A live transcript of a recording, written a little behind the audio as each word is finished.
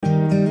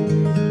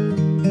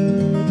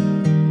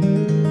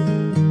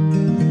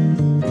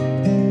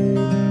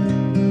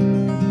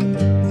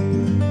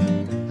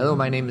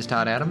name is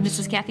Todd Adams. This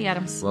is Cathy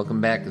Adams.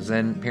 Welcome back to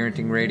Zen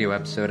Parenting Radio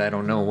episode I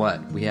don't know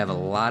what. We have a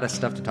lot of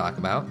stuff to talk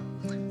about.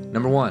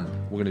 Number one,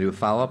 we're going to do a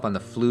follow-up on the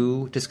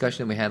flu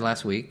discussion that we had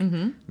last week.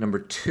 Mm-hmm. Number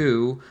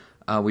two,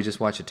 we just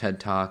watched a TED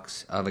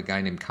Talks of a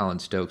guy named Colin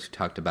Stokes who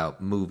talked about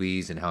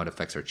movies and how it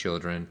affects our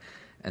children.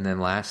 And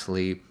then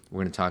lastly,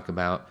 we're going to talk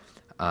about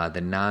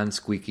the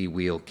non-squeaky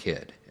wheel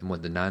kid. And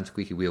what the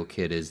non-squeaky wheel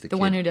kid is, the kid,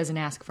 one who doesn't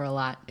ask for a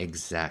lot.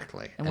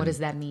 Exactly. And what does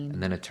that mean?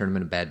 And then a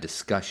tournament of bad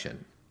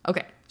discussion.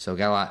 Okay. So we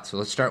got a lot. So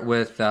let's start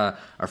with our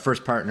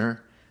first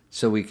partner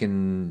so we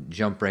can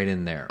jump right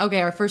in there.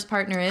 Okay, our first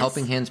partner is?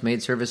 Helping Hands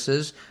Maid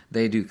Services.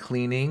 They do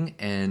cleaning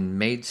and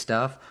maid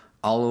stuff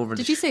all over.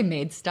 Did you say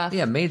maid stuff?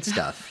 Yeah, maid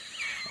stuff.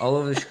 All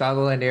over the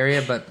Chicagoland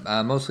area, but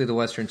mostly the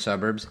western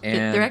suburbs.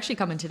 And they're actually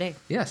coming today.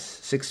 Yes,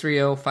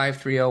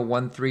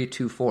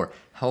 630-530-1324.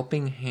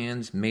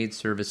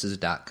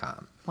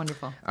 HelpingHandsMaidServices.com.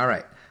 Wonderful. All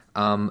right.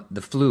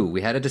 The flu.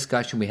 We had a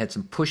discussion. We had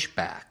some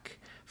pushback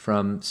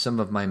from some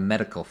of my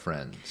medical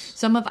friends.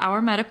 Some of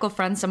our medical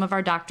friends, some of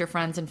our doctor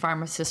friends and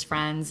pharmacist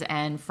friends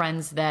and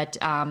friends that,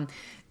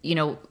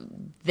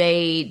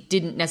 they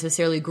didn't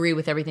necessarily agree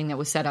with everything that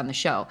was said on the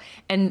show.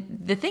 And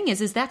the thing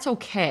is that's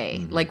okay.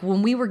 Mm-hmm. Like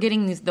when we were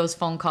getting those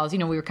phone calls,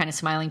 we were kind of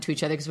smiling to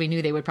each other because we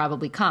knew they would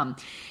probably come.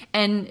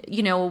 And,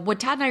 what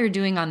Todd and I are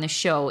doing on the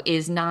show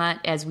is not,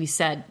 as we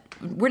said,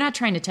 we're not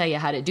trying to tell you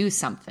how to do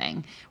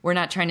something. We're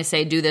not trying to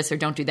say do this or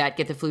don't do that,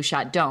 get the flu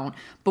shot, don't.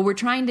 But we're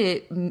trying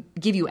to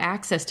give you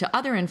access to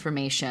other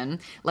information,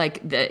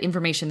 like the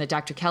information that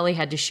Dr. Kelly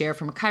had to share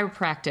from a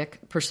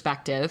chiropractic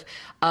perspective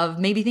of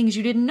maybe things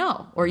you didn't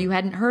know or you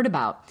hadn't heard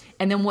about.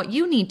 And then what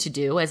you need to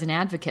do as an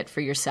advocate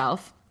for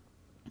yourself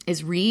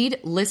is read,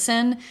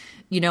 listen,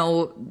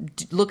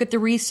 look at the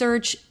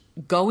research,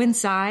 go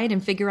inside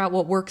and figure out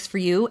what works for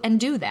you and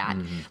do that.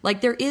 Mm-hmm.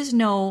 Like there is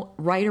no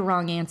right or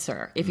wrong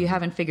answer if you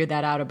haven't figured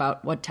that out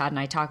about what Todd and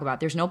I talk about.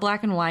 There's no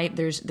black and white.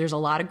 There's a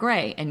lot of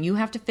gray, and you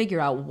have to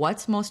figure out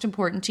what's most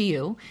important to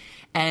you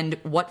and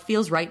what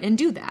feels right and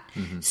do that.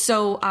 Mm-hmm.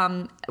 So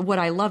what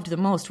I loved the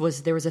most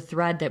was there was a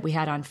thread that we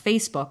had on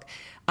Facebook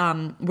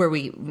where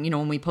we,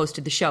 when we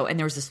posted the show, and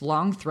there was this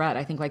long thread,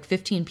 I think like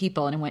 15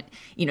 people, and it went,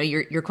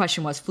 your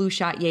question was flu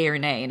shot, yay or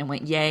nay, and it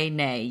went yay,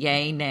 nay,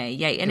 yay, nay,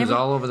 yay. And it was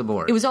all over the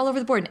board. It was all over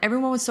the board, and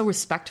everyone was so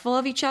respectful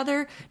of each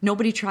other.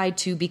 Nobody tried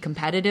to be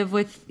competitive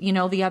with,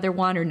 the other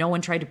one, or no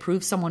one tried to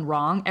prove someone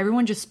wrong.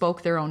 Everyone just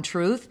spoke their own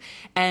truth,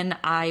 and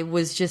I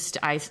was just,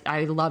 I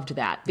loved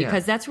that,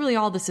 because that's really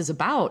all this is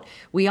about.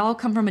 We all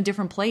come from a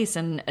different place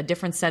and a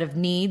different set of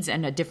needs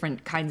and a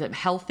different kinds of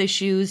health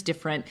issues,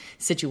 different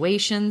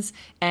situations.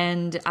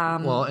 And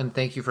and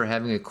thank you for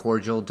having a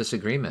cordial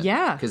disagreement.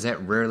 Yeah, because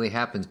that rarely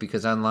happens.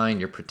 Because online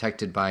you're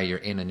protected by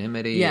your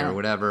anonymity or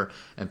whatever,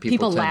 and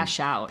people lash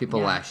out. People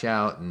lash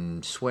out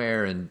and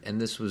swear, and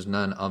this was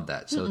none of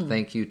that. So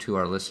thank you to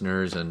our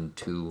listeners and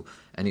to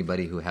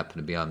anybody who happened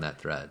to be on that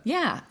thread.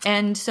 Yeah,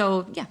 and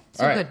so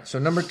all right. Good. So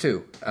number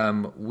two,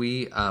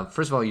 we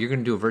first of all, you're going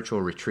to do a virtual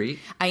retreat.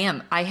 I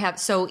am. I have.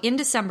 So in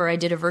December, I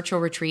did a virtual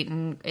retreat,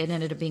 and it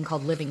ended up being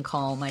called Living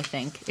Calm. I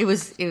think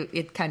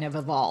it kind of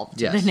evolved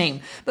the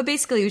name, but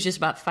basically it was just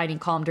about finding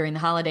calm during the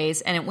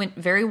holidays, and it went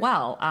very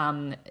well.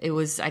 It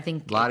was, I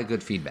think, a lot of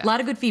good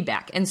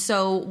feedback. And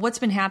so what's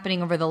been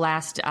happening over the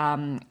last,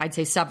 I'd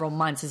say, several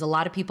months is a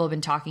lot of people have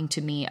been talking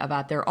to me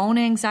about their own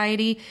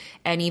anxiety,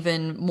 and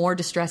even more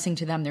distressing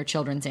to them, their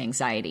children's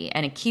anxiety,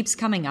 and it keeps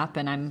coming up,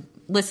 and I'm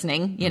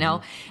listening,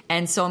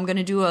 and so I'm going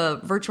to do a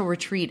virtual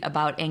retreat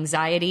about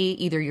anxiety,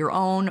 either your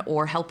own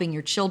or helping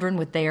your children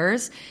with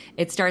theirs.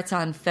 It starts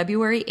on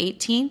February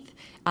 18th.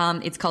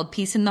 It's called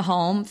Peace in the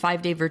Home,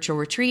 5-day virtual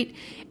retreat.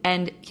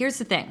 And here's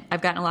the thing.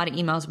 I've gotten a lot of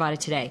emails about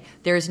it today.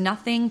 There's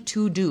nothing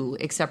to do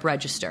except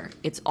register.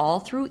 It's all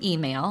through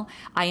email.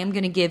 I am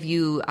going to give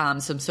you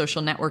some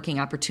social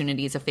networking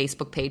opportunities, a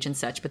Facebook page and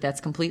such, but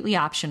that's completely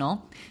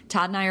optional.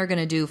 Todd and I are going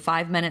to do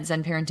 5-minute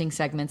Zen parenting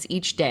segments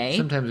each day.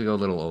 Sometimes we go a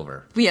little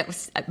over. Yeah,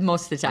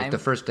 most of the time. Like the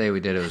first day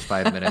we did it was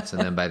 5 minutes,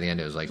 and then by the end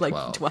it was like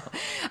 12.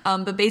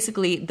 But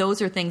basically,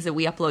 those are things that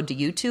we upload to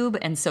YouTube,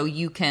 and so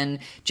you can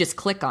just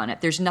click on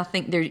it. There's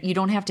nothing there. You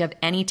don't have to have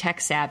any tech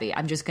savvy.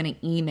 I'm just going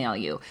to email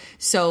you.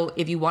 So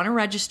if you want to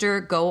register,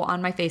 go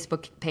on my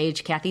Facebook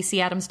page,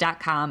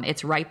 CathyCAdams.com.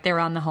 It's right there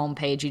on the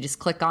homepage. You just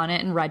click on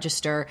it and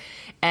register.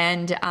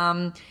 And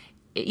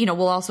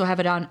we'll also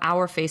have it on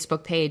our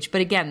Facebook page.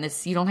 But again,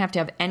 you don't have to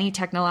have any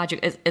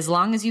technological. As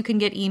long as you can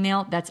get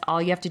email, that's all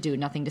you have to do.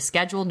 Nothing to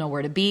schedule,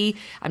 nowhere to be.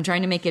 I'm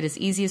trying to make it as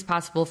easy as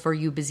possible for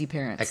you busy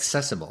parents.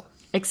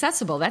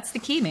 Accessible. That's the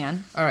key,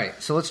 man. All right.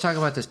 So let's talk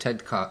about this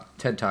TED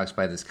Talks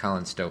by this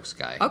Colin Stokes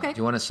guy. Okay. Do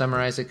you want to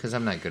summarize it? Because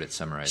I'm not good at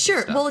summarizing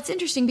Sure. stuff. Well, it's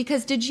interesting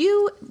because did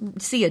you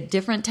see a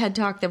different TED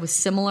Talk that was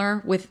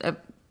similar with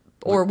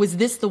or was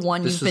this the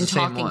one you've been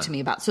talking to me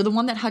about? So the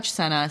one that Hutch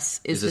sent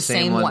us is the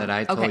same one that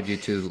I told you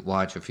to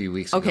watch a few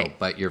weeks ago.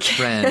 But your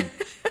friend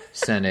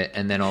sent it,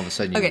 and then all of a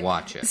sudden you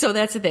watch it. So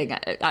that's the thing.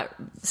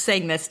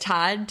 Saying this,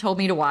 Todd told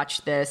me to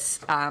watch this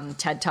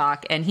TED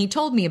Talk, and he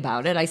told me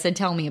about it. I said,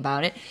 tell me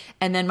about it.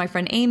 And then my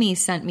friend Amy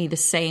sent me the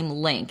same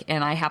link,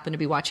 and I happened to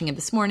be watching it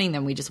this morning.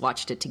 Then we just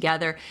watched it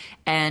together.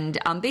 And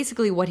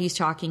basically what he's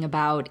talking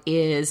about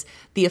is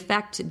the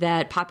effect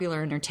that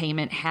popular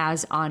entertainment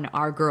has on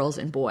our girls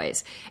and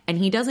boys. And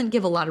he doesn't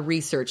give a lot of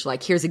research,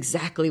 like here's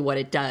exactly what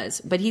it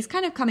does. But he's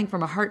kind of coming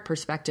from a heart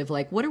perspective,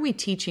 like what are we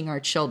teaching our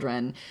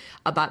children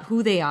about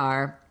who they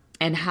are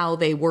and how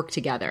they work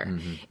together.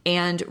 Mm-hmm.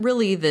 And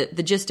really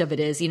the gist of it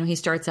is, he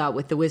starts out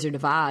with The Wizard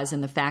of Oz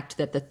and the fact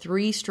that the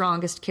three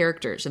strongest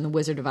characters in The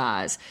Wizard of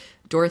Oz,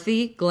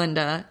 Dorothy,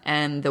 Glinda,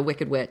 and the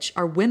Wicked Witch,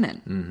 are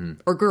women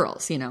or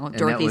girls.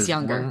 Dorothy's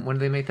younger. When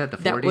did they make that? The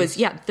 40s? That was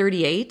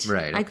 38.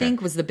 Right. Okay. I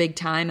think was the big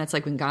time. That's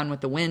like when Gone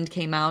with the Wind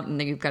came out, and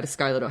then you've got a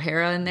Scarlett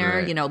O'Hara in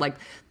there. Right. Like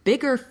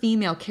bigger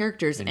female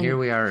characters. And here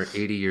we are,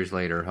 80 years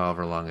later,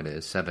 however long it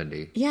is,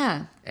 70.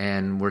 Yeah.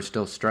 And we're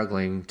still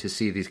struggling to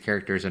see these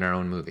characters in our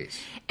own movies.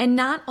 And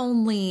not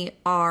only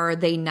are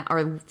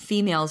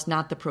females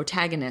not the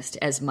protagonist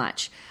as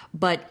much,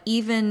 but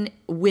even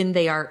when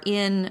they are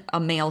in a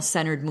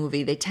male-centered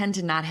movie, they tend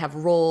to not have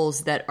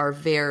roles that are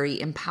very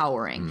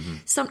empowering.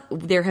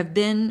 Mm-hmm. There have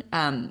been,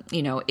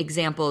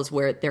 examples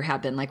where there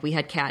have been, like we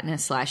had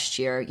Katniss last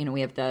year.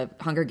 We have the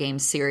Hunger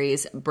Games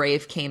series.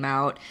 Brave came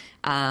out.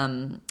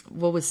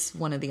 What was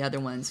one of the other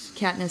ones?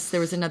 Katniss, there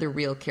was another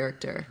real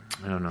character.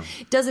 I don't know.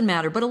 Doesn't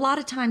matter, but a lot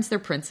of times they're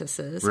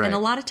princesses, right. And a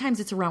lot of times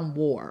it's around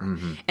war,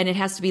 and it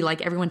has to be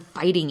like everyone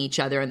fighting each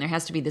other, and there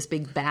has to be this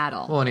big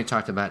battle. Well, and he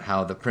talked about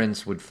how the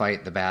prince would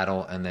fight the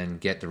battle and then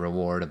get the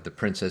reward of the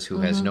princess who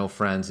has no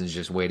friends and is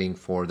just waiting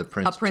for the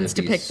prince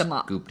to pick them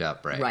up. Scooped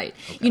up, right? Right.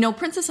 Okay.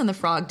 Princess and the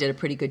Frog did a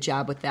pretty good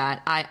job with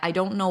that. I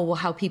don't know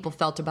how people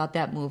felt about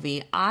that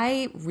movie.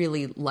 I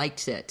really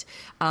liked it.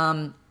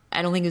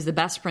 I don't think it was the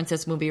best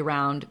princess movie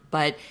around,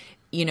 but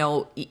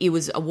it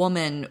was a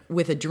woman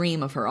with a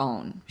dream of her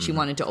own. She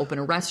wanted to open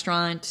a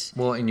restaurant.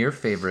 Well, and your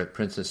favorite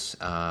princess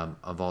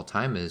of all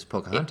time is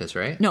Pocahontas,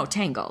 right? No,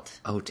 Tangled.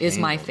 Oh, Tangled is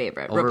my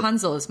favorite.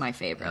 Rapunzel is my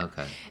favorite.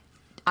 Okay.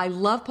 I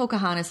love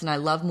Pocahontas and I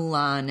love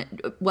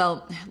Mulan.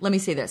 Well, let me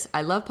say this.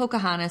 I love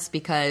Pocahontas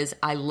because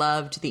I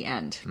loved the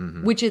end,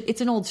 which it's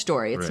an old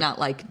story. It's not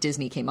like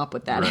Disney came up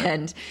with that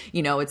end.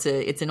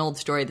 It's an old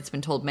story that's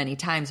been told many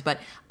times, but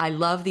I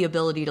love the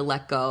ability to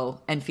let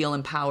go and feel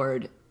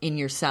empowered in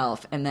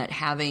yourself, and that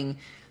having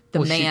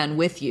the man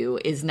with you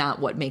is not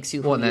what makes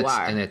you who you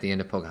are. And at the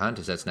end of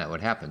Pocahontas, that's not what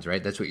happens,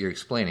 right? That's what you're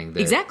explaining.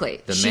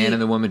 Exactly. The man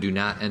and the woman do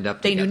not end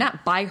up together. They do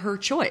not, by her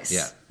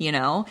choice.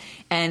 Yeah.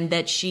 And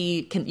that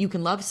you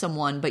can love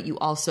someone, but you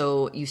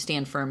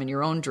stand firm in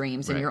your own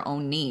dreams and your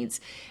own needs.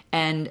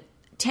 And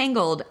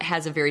Tangled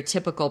has a very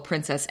typical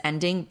princess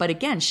ending, but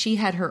again, she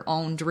had her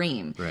own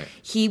dream. Right.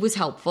 He was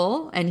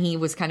helpful, and he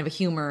was kind of a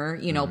humor,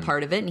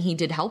 part of it, and he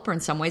did help her in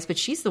some ways, but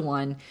she's the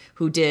one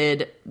who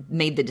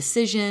made the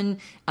decision,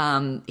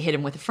 hit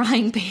him with a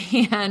frying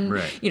pan,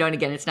 right. And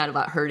again, it's not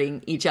about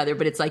hurting each other,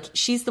 but it's like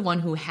she's the one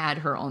who had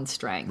her own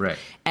strength. Right.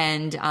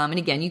 And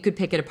again, you could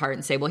pick it apart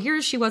and say, well, here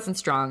she wasn't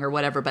strong or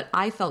whatever, but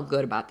I felt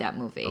good about that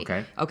movie.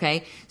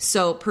 Okay.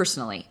 So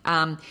personally,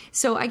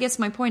 so I guess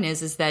my point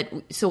is that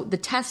the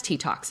test he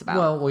talks about.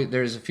 Well,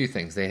 there's a few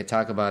things. They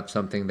talk about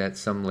something that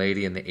some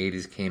lady in the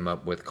 80s came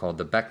up with called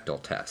the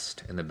Bechdel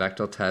test. And the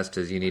Bechdel test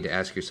is you need to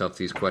ask yourself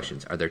these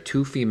questions. Are there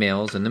two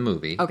females in the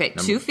movie? Okay,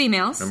 two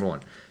females. Number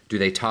one. Do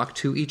they talk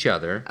to each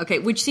other? Okay,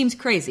 which seems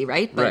crazy,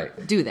 right? But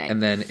right. Do they?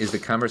 And then is the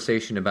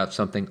conversation about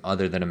something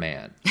other than a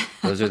man?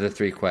 Those are the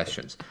three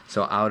questions.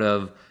 So out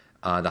of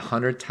the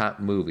 100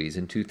 top movies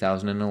in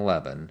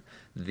 2011,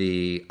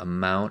 the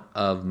amount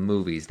of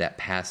movies that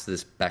pass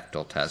this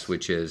Bechdel test,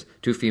 which is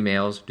two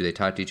females, do they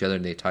talk to each other,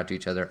 and they talk to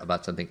each other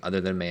about something other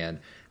than man,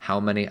 how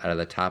many out of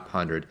the top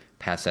 100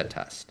 pass that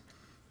test?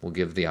 We'll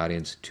give the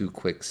audience 2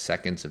 quick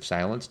seconds of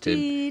silence to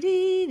the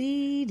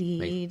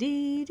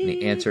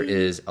answer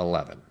is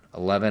 11.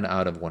 11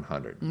 out of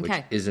 100,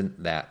 which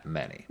isn't that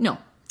many. No,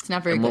 it's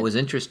not very good. And what was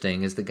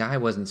interesting is the guy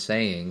wasn't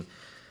saying,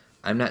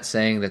 I'm not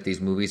saying that these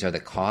movies are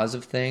the cause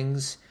of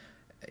things.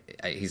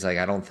 He's like,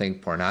 I don't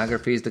think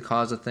pornography is the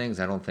cause of things.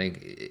 I don't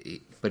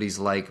think, but he's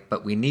like,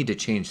 but we need to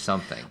change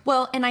something.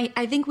 Well, and I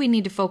think we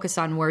need to focus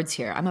on words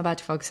here. I'm about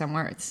to focus on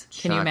words.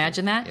 Can you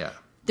imagine that? Yeah.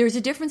 There's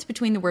a difference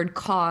between the word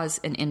cause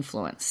and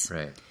influence.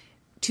 Right.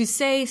 To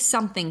say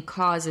something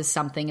causes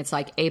something, it's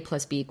like A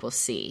plus B equals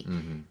C.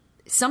 Mm-hmm.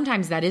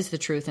 Sometimes that is the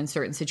truth in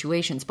certain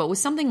situations, but with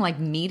something like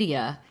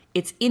media,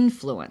 it's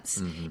influence.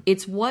 Mm-hmm.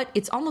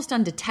 It's almost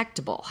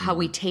undetectable how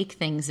we take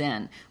things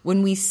in.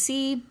 When we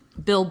see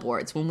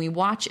billboards, when we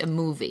watch a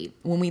movie,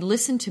 when we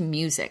listen to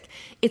music,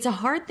 it's a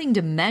hard thing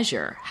to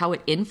measure how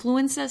it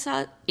influences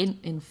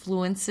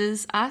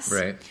us.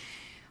 Right.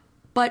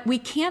 But we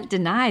can't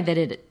deny that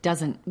it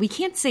doesn't. We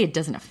can't say it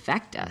doesn't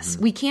affect us.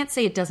 Mm-hmm. We can't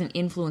say it doesn't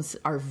influence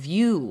our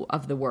view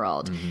of the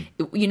world.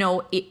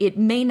 Mm-hmm. It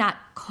may not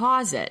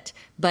cause it,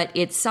 but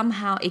it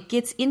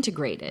gets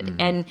integrated.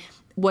 Mm-hmm. And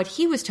what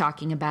he was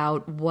talking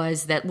about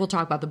was that we'll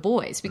talk about the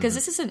boys, because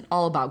this isn't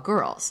all about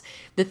girls.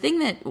 The thing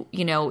that,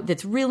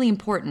 that's really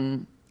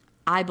important,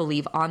 I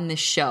believe, on this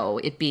show,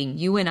 it being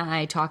you and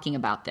I talking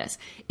about this,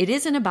 it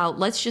isn't about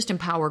let's just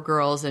empower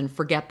girls and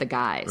forget the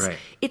guys. Right.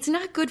 It's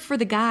not good for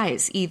the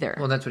guys either.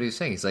 Well, that's what he was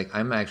saying. He's like,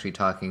 I'm actually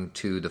talking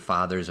to the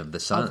fathers of the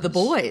sons. Of the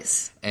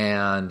boys.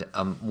 And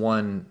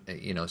one,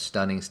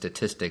 stunning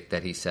statistic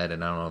that he said,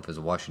 and I don't know if it was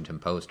Washington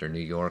Post or New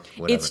York,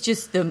 whatever. It's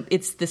just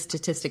it's the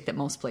statistic that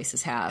most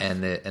places have.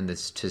 And the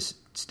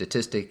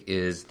statistic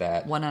is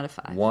that 1 out of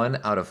 5. 1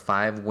 out of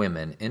 5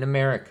 women in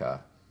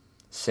America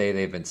say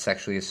they've been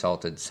sexually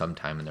assaulted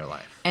sometime in their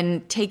life.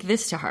 And take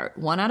this to heart.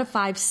 1 out of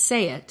 5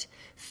 say it.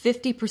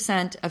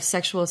 50% of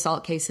sexual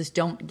assault cases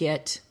don't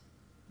get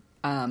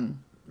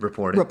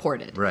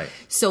reported. Right.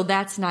 So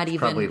that's not even...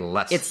 Probably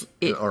less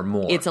or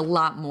more. It's a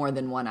lot more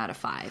than 1 out of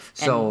 5.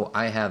 So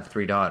I have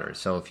 3 daughters.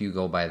 So if you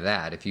go by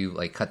that, if you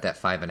cut that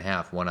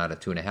 5.5, 1 out of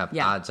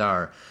 2.5, odds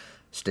are...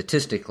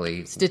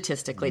 Statistically,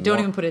 don't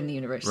even put it in the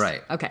universe.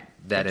 Right. Okay.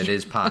 That it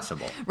is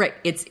possible. Right.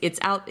 It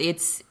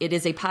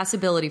is a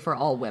possibility for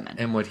all women.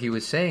 And what he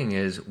was saying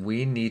is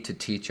we need to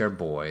teach our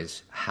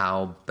boys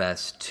how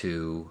best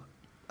to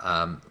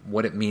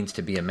what it means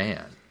to be a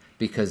man,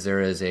 because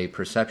there is a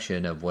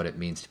perception of what it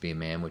means to be a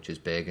man, which is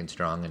big and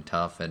strong and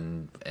tough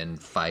and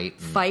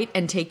fight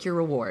and take your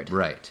reward.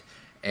 Right.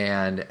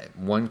 And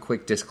one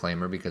quick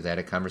disclaimer, because I had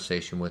a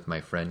conversation with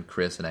my friend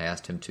Chris, and I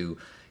asked him to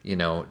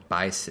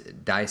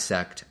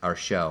dissect our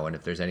show, and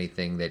if there's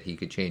anything that he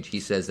could change. He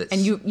says that...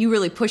 And you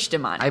really pushed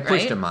him on it, I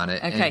pushed him on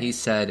it, okay. And he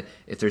said,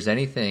 if there's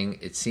anything,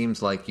 it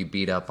seems like you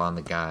beat up on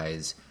the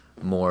guys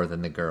more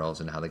than the girls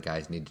and how the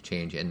guys need to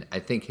change. And I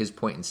think his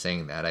point in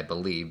saying that, I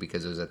believe,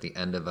 because it was at the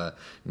end of a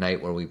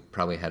night where we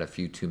probably had a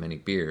few too many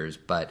beers,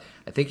 but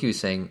I think he was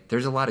saying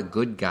there's a lot of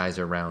good guys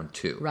around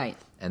too. Right.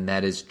 And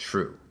that is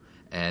true.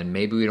 And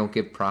maybe we don't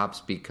give props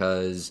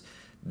because...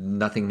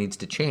 nothing needs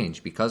to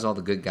change, because all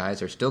the good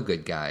guys are still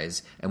good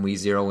guys, and we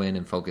zero in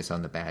and focus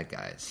on the bad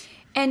guys.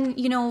 And,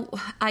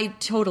 I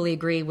totally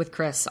agree with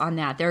Chris on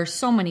that. There are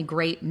so many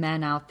great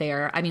men out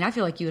there. I mean, I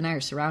feel like you and I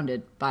are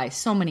surrounded by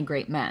so many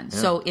great men. Yeah.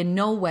 So in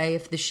no way,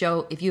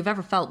 if you've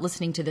ever felt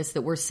listening to this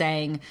that we're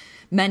saying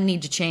men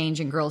need to change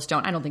and girls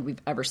don't, I don't think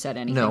we've ever said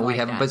anything like that. No, we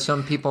haven't. But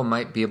some people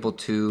might be able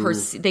to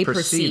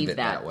perceive it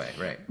that way.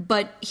 Right.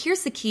 But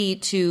here's the key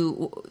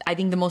to, I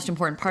think the most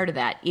important part of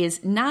that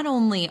is not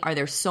only are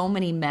there so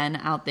many men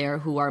out there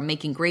who are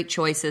making great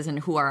choices and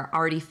who are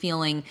already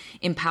feeling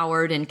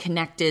empowered and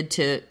connected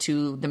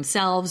to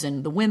themselves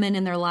and the women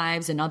in their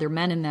lives and other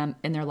men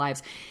in their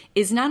lives,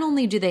 is not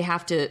only do they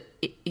have to,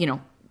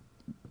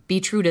 be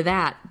true to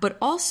that, but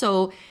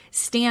also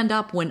stand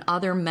up when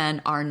other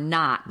men are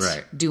not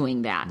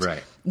doing that.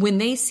 Right. When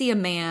they see a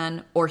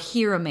man or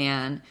hear a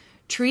man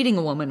treating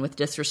a woman with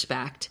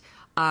disrespect,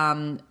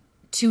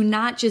 to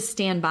not just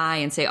stand by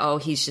and say, oh,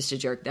 he's just a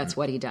jerk, that's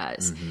what he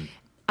does. Mm-hmm.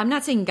 I'm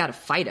not saying you got to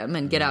fight him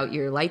and get out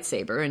your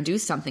lightsaber and do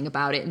something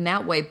about it in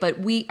that way, but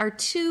we are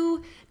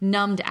too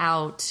numbed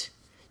out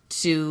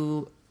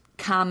to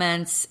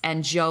comments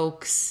and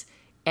jokes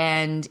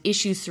and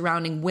issues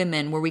surrounding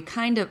women where we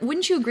kind of,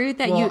 wouldn't you agree with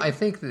that? Well, I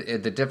think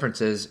the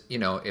difference is,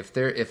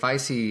 if I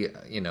see,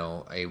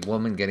 a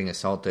woman getting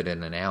assaulted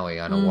in an alley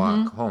on a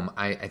walk home,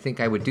 I think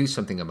I would do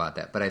something about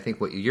that. But I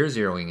think what you're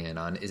zeroing in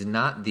on is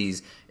not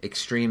these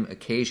extreme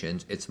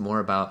occasions. It's more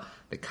about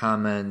the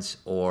comments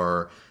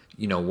or,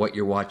 what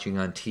you're watching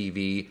on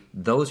TV.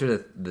 Those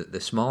are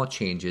the small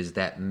changes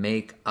that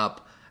make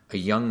up a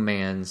young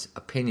man's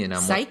opinion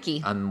on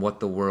psyche, on what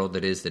the world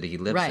it is that he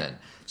lives in.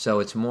 So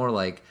it's more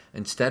like,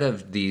 instead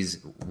of these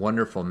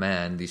wonderful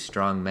men, these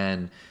strong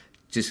men,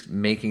 just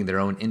making their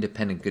own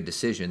independent good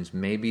decisions,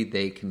 maybe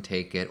they can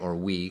take it, or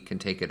we can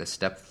take it a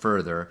step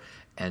further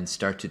and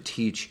start to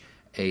teach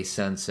a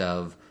sense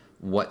of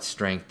what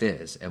strength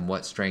is. And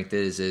what strength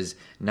is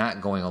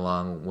not going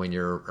along when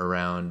you're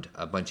around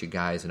a bunch of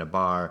guys in a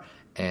bar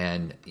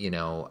and,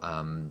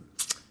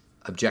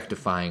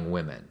 objectifying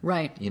women.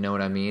 Right. You know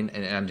what I mean?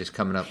 And I'm just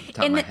coming up the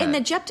top of my head.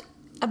 And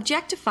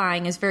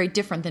objectifying is very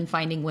different than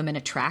finding women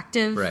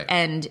attractive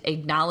and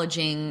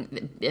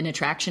acknowledging an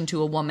attraction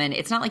to a woman.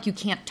 It's not like you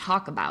can't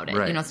talk about it.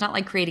 Right. It's not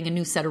like creating a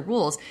new set of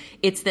rules.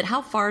 It's that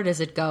how far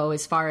does it go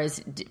as far as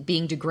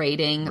being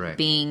degrading,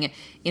 being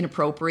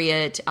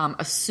inappropriate,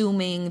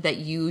 assuming that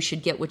you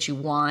should get what you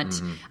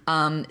want,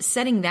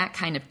 setting that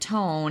kind of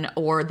tone,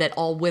 or that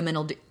all women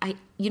will do.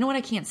 You know what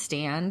I can't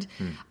stand?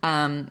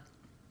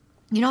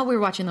 You know how we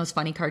were watching those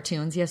funny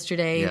cartoons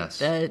yesterday? Yes.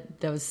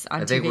 Those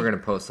on I think TV? we're going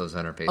to post those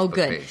on our Facebook Oh,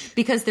 good. page.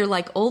 Because they're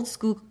like old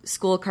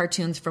school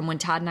cartoons from when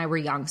Todd and I were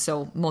young.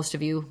 So most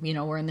of you,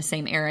 we're in the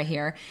same era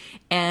here.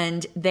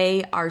 And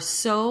they are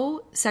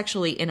so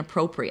sexually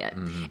inappropriate.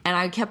 Mm-hmm. And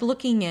I kept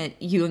looking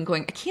at you and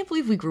going, I can't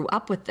believe we grew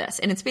up with this.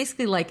 And it's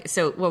basically like,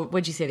 so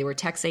what'd you say? They were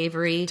Tex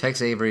Avery?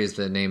 Tex Avery is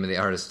the name of the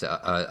artist,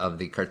 of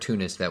the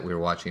cartoonist that we were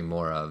watching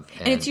more of.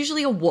 And it's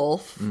usually a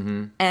wolf.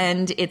 Mm-hmm.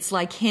 And it's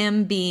like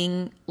him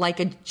being like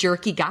a jerky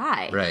jerky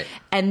guy. Right.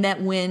 And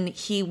that when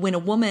a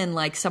woman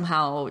like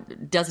somehow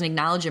doesn't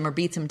acknowledge him or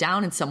beats him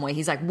down in some way,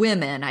 he's like,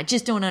 women, I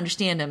just don't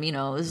understand them,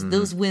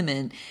 those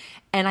women.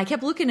 And I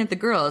kept looking at the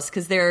girls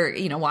because they're,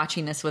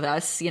 watching this with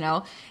us,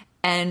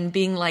 and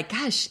being like,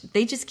 gosh,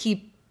 they just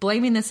keep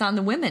blaming this on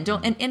the women.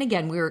 And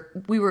again,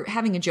 we were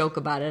having a joke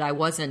about it. I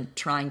wasn't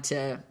trying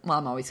to,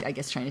 I'm always, I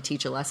guess, trying to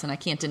teach a lesson. I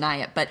can't deny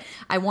it, but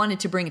I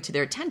wanted to bring it to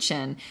their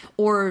attention,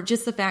 or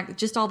just the fact,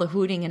 just all the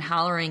hooting and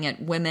hollering at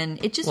women.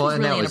 It just was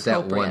really inappropriate. Well, and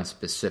that was that one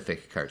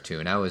specific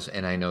cartoon.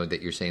 And I know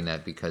that you're saying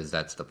that because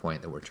that's the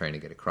point that we're trying to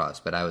get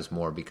across, but I was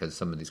more because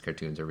some of these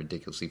cartoons are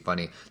ridiculously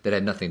funny that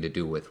had nothing to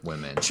do with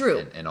women.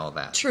 True. And all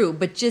that. True.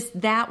 But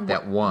just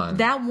that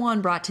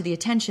one brought to the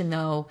attention,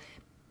 though,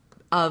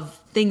 of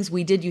things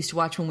we did used to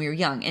watch when we were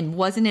young. And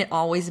wasn't it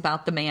always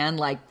about the man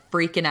like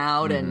freaking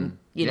out and,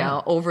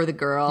 over the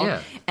girl?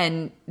 Yeah.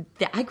 And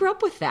I grew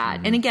up with that.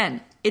 And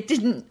again,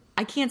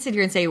 I can't sit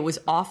here and say it was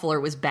awful or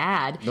it was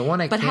bad,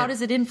 but how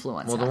does it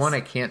influence us? The one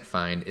I can't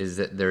find is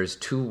that there's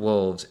two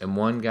wolves, and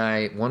one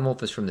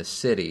wolf is from the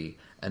city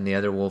and the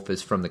other wolf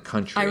is from the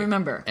country. I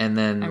remember. And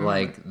then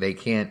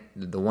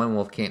the one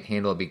wolf can't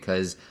handle it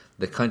because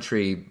the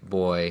country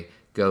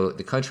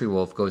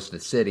wolf goes to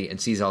the city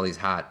and sees all these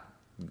hot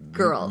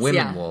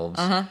women wolves,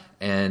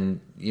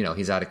 and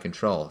he's out of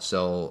control.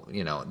 So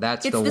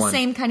that's it's the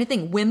same kind of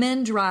thing.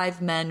 Women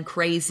drive men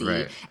crazy,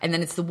 right. And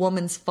then it's the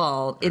woman's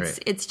fault.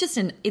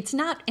 It's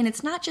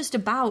not just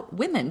about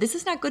women. This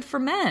is not good for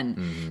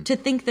men to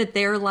think that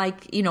they're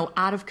like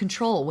out of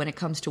control when it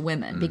comes to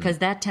women, because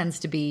that tends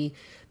to be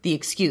the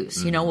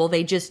excuse. Well,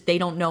 they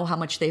don't know how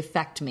much they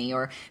affect me,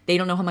 or they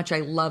don't know how much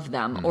I love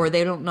them, or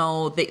they don't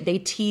know, they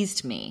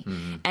teased me.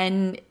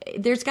 And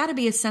there's got to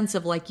be a sense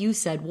of, like you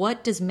said,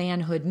 what does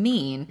manhood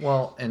mean?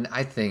 Well, and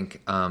I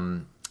think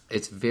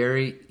it's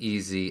very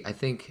easy. I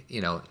think,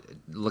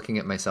 looking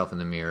at myself in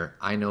the mirror,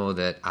 I know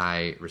that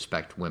I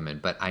respect women,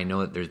 but I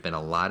know that there's been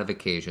a lot of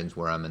occasions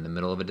where I'm in the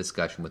middle of a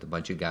discussion with a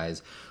bunch of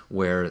guys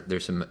where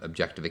there's some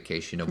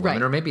objectification of women,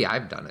 right. Or maybe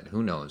I've done it.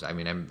 Who knows? I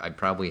mean, I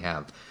probably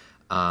have.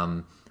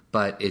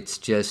 But it's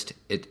just,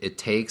 it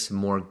takes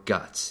more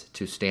guts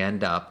to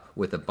stand up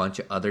with a bunch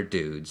of other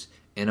dudes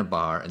in a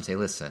bar and say,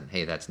 listen,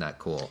 hey, that's not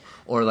cool.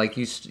 Or like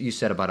you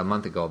said about a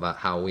month ago about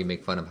how we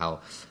make fun of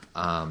how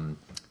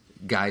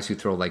guys who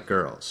throw like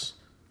girls.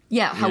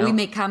 Yeah, how we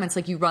make comments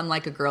like you run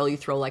like a girl, you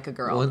throw like a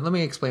girl. Well, let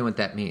me explain what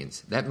that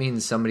means. That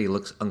means somebody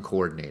looks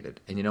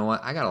uncoordinated. And you know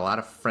what? I got a lot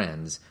of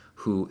friends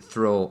who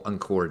throw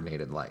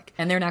uncoordinated like.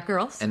 And they're not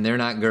girls? And they're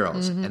not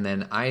girls. And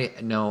then I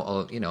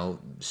know,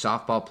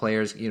 softball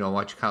players,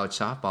 watch college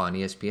softball on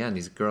ESPN.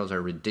 These girls are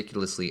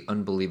ridiculously,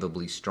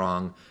 unbelievably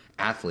strong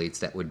athletes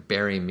that would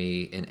bury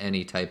me in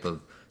any type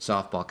of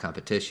softball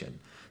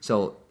competition.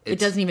 So it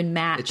doesn't even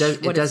match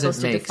what it's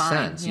supposed to define. It doesn't make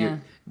sense. Yeah.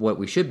 What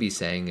we should be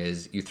saying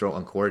is you throw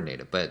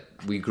uncoordinated, but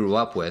we grew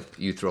up with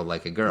you throw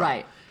like a girl.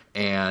 Right.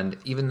 And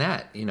even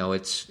that,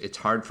 it's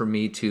hard for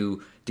me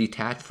to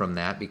detach from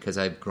that because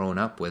I've grown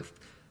up with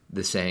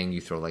the saying you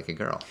throw like a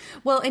girl.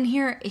 Well, and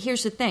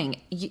here's the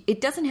thing.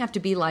 It doesn't have to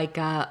be like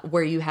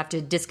where you have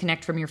to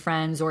disconnect from your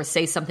friends or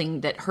say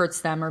something that hurts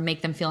them or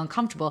make them feel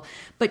uncomfortable.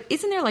 But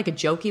isn't there like a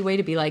jokey way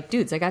to be like,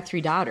 dudes, I got 3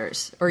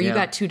 daughters, or you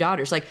got 2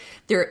 daughters? Like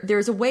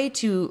there's a way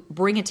to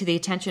bring it to the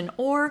attention,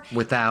 or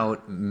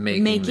without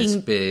making this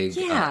big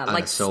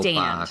like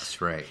soapbox,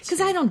 stand. Right?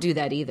 Because I don't do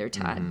that either,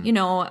 Todd.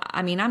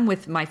 I mean, I'm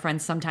with my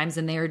friends sometimes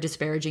and they are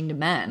disparaging to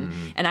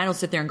men, and I don't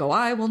sit there and go,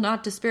 I will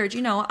not disparage.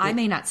 I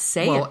may not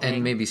say it.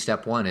 And maybe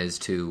step one is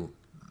to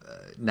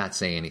not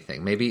say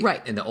anything. Maybe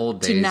in the old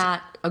days... To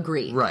not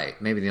agree. Right.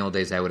 Maybe in the old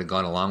days I would have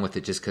gone along with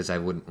it just because I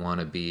wouldn't want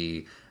to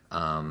be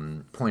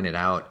pointed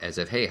out as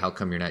if, hey, how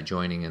come you're not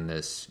joining in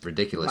this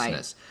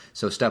ridiculousness? Right.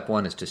 So step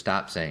one is to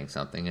stop saying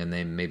something, and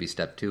then maybe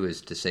step 2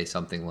 is to say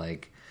something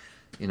like,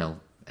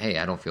 hey,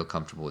 I don't feel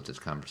comfortable with this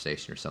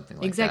conversation or something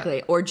like that.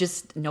 Exactly. Or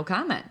just no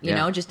comment,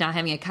 just not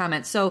having a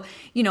comment. So,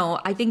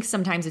 I think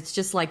sometimes it's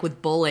just like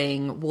with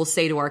bullying, we'll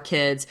say to our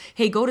kids,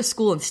 hey, go to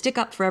school and stick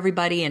up for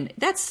everybody. And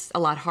that's a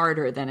lot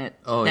harder than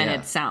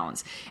it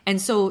sounds.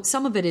 And so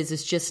some of it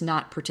is just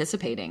not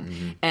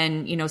participating.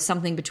 And,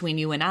 something between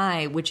you and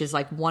I, which is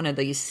like one of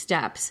these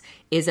steps,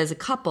 is as a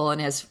couple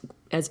and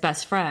as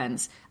best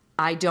friends,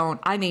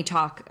 I may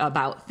talk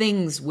about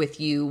things with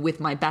you with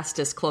my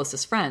bestest,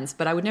 closest friends,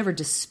 but I would never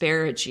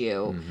disparage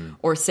you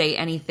or say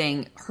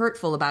anything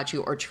hurtful about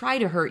you or try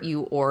to hurt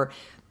you or,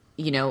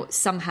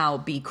 somehow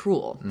be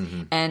cruel.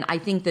 And I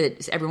think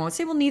that everyone would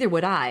say, well, neither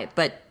would I,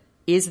 but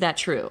is that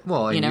true?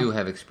 Well, and you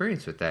have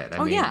experience with that.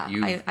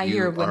 I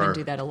hear women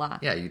do that a lot.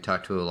 Yeah, you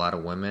talk to a lot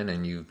of women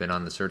and you've been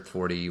on this earth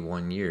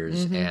 41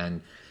 years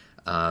and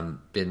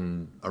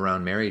been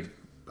around married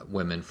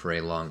women for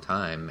a long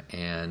time,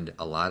 and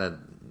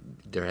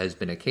there has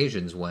been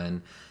occasions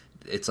when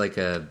it's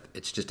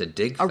just a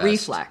dig fest,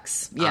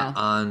 reflex,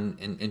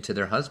 into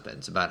their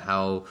husbands about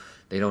how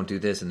they don't do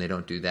this and they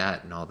don't do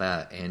that and all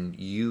that, and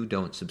you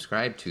don't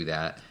subscribe to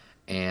that,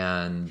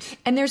 And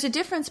there's a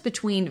difference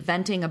between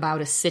venting about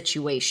a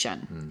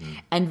situation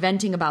and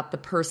venting about the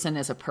person,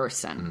 as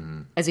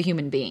a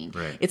human being.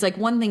 Right. It's like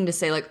one thing to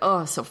say like,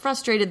 oh, so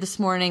frustrated this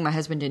morning, my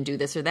husband didn't do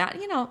this or that.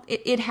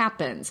 It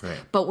happens. Right.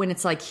 But when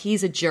it's like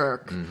he's a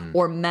jerk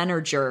or men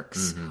are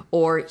jerks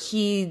or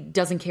he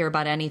doesn't care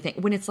about anything,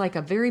 when it's like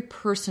a very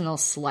personal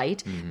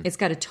slight, it's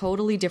got a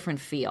totally different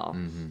feel.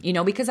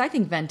 Because I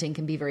think venting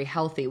can be very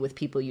healthy with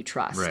people you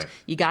trust. Right.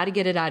 You got to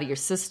get it out of your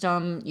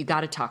system. You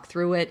got to talk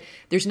through it.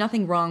 There's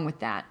nothing wrong with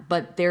that,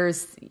 but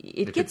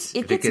it gets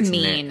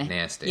mean.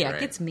 Nasty. Yeah, right. it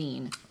gets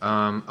mean.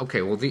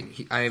 Okay, well,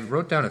 I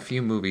wrote down a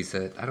few movies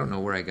that I don't know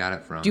where I got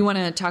it from. Do you want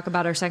to talk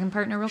about our second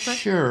partner real quick?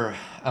 Sure.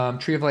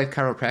 Tree of Life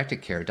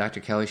Chiropractic Care. Dr.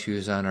 Kelly, she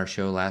was on our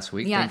show last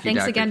week. Yeah, Thank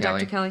you, thanks Dr. again,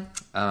 Kelly. Dr.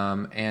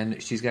 Kelly.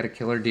 And she's got a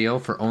killer deal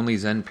for only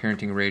Zen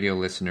Parenting Radio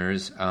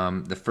listeners.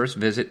 The first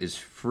visit is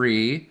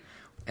free,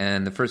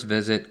 and the first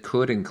visit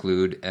could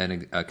include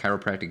a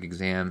chiropractic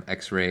exam,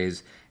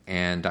 x-rays,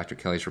 and Dr.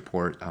 Kelly's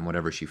report on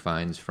whatever she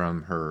finds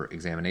from her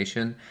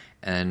examination.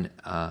 And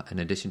in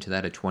addition to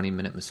that, a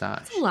 20-minute massage.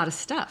 That's a lot of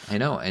stuff. I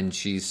know. And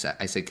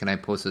I said, can I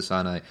post this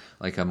on a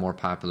more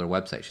popular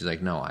website? She's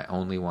like, no, I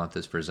only want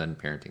this for Zen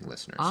Parenting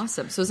listeners.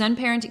 Awesome. So Zen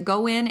Parenting,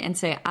 go in and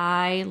say,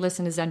 I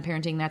listen to Zen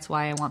Parenting. That's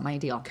why I want my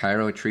deal.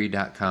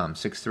 Chirotree.com,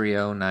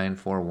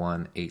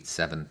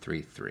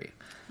 630-941-8733.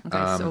 Okay,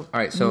 all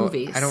right, so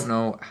movies. I don't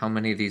know how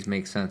many of these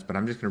make sense, but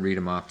I'm just going to read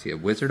them off to you.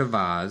 Wizard of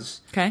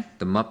Oz. Okay.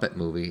 The Muppet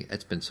movie.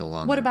 It's been so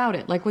long. What about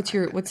it? Like, what's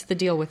the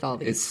deal with all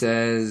these? It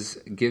says,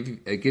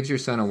 it gives your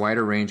son a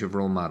wider range of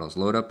role models.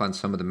 Load up on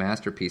some of the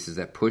masterpieces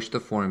that push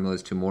the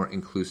formulas to more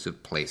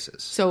inclusive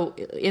places. So,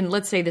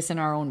 let's say this in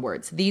our own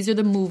words. These are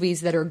the movies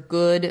that are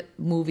good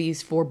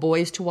movies for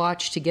boys to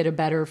watch to get a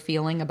better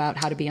feeling about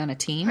how to be on a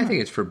team? I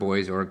think it's for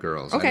boys or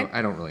girls. Okay.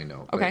 I don't really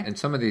know. Okay. And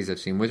some of these I've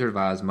seen. Wizard of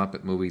Oz,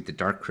 Muppet movie, The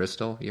Dark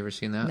Crystal. You ever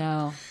seen that?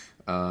 No.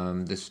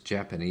 This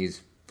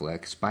Japanese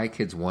flick, Spy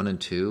Kids 1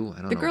 and 2. I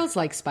don't know. The girls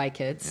like Spy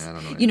Kids. Yeah, I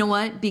don't know. You know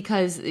what?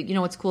 Because you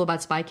know what's cool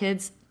about Spy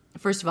Kids?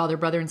 First of all, they're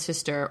brother and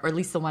sister, or at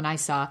least the one I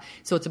saw.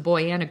 So it's a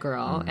boy and a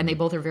girl, and they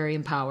both are very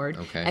empowered.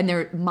 Okay. And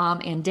their mom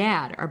and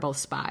dad are both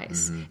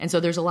spies. And so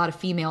there's a lot of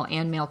female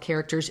and male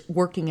characters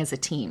working as a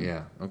team.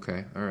 Yeah,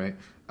 okay, all right.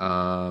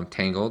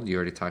 Tangled, you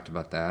already talked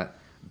about that.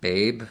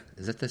 Babe,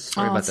 is that the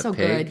story about it's the so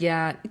pig? good,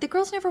 yeah. The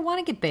girls never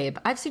want to get Babe.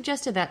 I've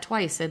suggested that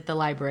twice at the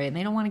library, and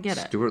they don't want to get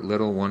it. Stuart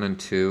Little 1 and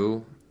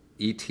 2,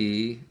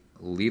 E.T.,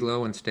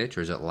 Lilo and Stitch,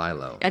 or is it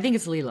Lilo? I think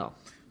it's Lilo,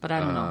 but I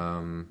don't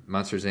know.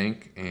 Monsters,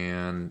 Inc.,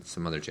 and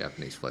some other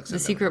Japanese flicks. The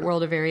Secret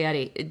World of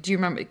Arietti. Do you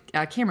remember?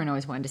 Cameron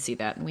always wanted to see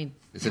that, and we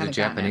Is it a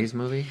Japanese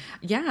movie?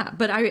 Yeah,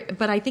 but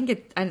I think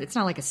it's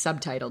not like a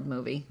subtitled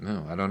movie.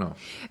 No, I don't know.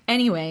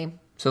 Anyway.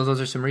 So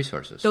those are some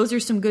resources. Those are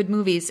some good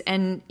movies.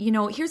 And,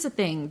 here's the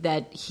thing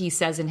that he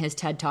says in his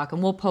TED Talk,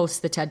 and we'll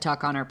post the TED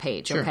Talk on our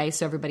page, sure. Okay,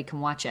 so everybody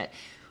can watch it.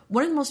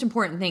 One of the most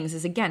important things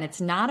is, again,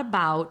 it's not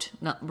about,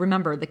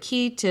 remember, the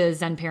key to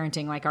Zen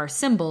parenting, like our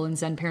symbol in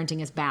Zen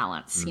parenting is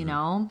balance,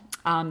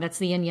 That's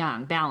the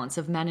yin-yang, balance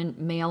of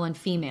male and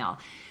female.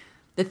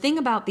 The thing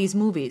about these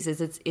movies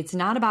is it's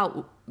not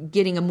about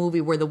getting a movie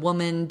where the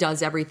woman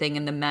does everything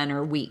and the men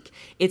are weak.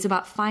 It's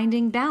about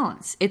finding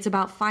balance. It's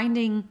about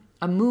finding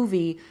a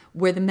movie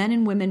where the men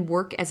and women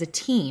work as a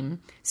team,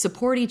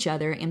 support each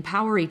other,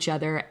 empower each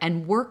other,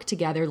 and work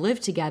together, live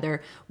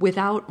together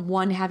without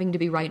one having to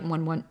be right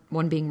and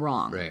one being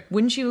wrong. Right.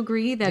 Wouldn't you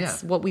agree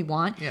that's what we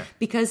want? Yeah.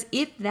 Because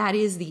if that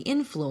is the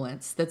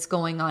influence that's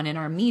going on in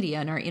our media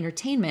and our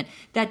entertainment,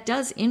 that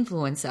does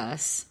influence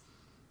us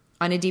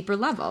on a deeper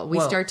level. We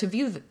start to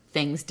view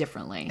things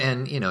differently.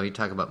 And, you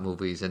talk about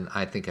movies, and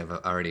I think I've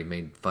already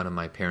made fun of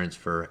my parents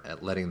for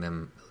letting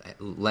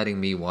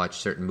me watch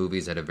certain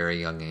movies at a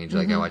very young age.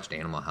 Like I watched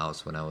Animal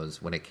House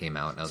when it came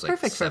out, and I was like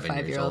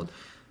 7 years old.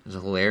 It was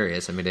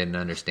hilarious. I didn't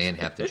understand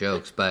half the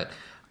jokes, but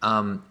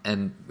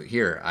and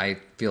here I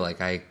feel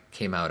like I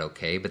came out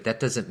okay, but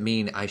that doesn't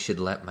mean I should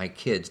let my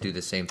kids do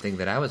the same thing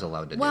that I was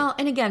allowed to do. Well,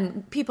 and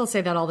again, people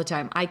say that all the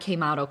time. I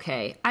came out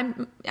okay.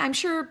 I'm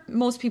sure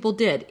most people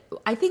did.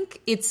 I think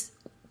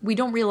we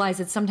don't realize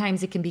that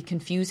sometimes it can be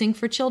confusing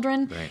for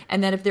children, right.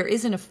 And that if there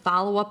isn't a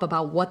follow-up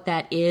about what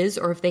that is,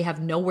 or if they have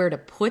nowhere to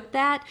put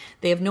that,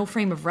 they have no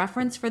frame of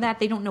reference for that,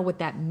 they don't know what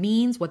that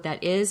means, what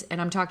that is,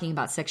 and I'm talking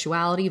about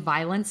sexuality,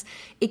 violence,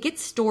 it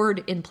gets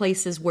stored in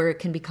places where it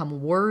can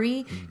become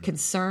worry,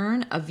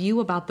 concern, a view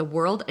about the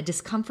world, a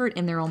discomfort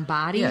in their own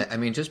body.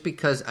 Yeah, just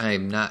because I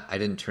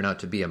didn't turn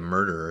out to be a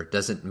murderer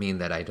doesn't mean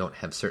that I don't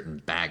have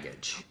certain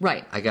baggage.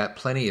 Right. I got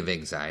plenty of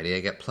anxiety, I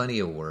got plenty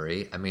of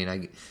worry.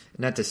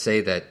 Not to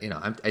say that,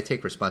 I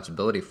take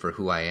responsibility for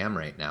who I am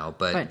right now,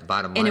 but right.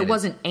 Bottom line, and it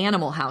wasn't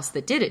Animal House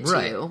that did it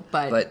to you,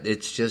 but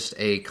it's just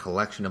a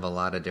collection of a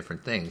lot of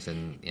different things,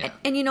 and yeah.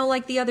 And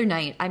like the other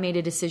night, I made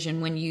a decision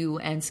when you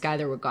and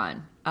Skylar were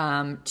gone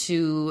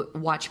to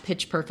watch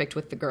Pitch Perfect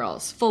with the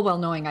girls, full well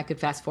knowing I could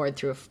fast forward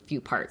through a few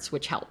parts,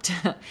 which helped.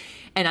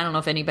 And I don't know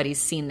if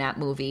anybody's seen that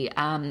movie,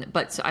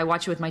 but so I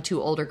watched it with my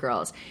two older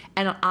girls,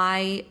 and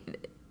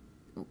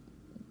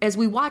as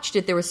we watched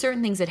it, there were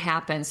certain things that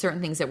happened,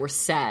 certain things that were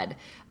said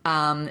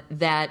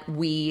that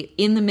we,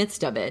 in the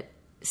midst of it,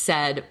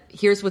 said,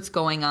 here's what's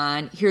going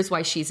on, here's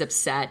why she's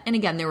upset. And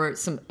again, there were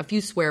a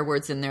few swear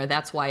words in there.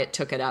 That's why it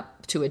took it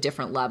up to a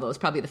different level. It's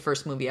probably the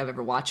first movie I've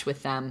ever watched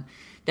with them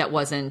that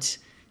wasn't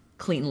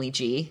cleanly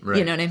G. Right.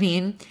 You know what I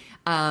mean?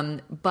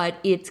 But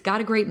it's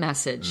got a great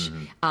message.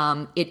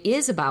 Mm-hmm. It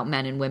is about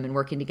men and women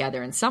working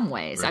together in some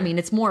ways. Right. I mean,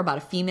 it's more about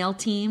a female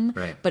team,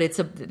 right. but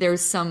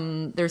there's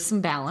some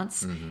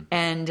balance. Mm-hmm.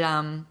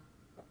 And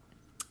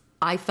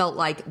I felt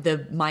like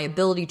my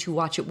ability to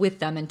watch it with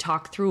them and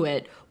talk through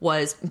it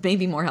was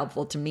maybe more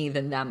helpful to me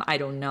than them. I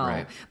don't know.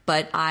 Right.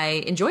 But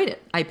I enjoyed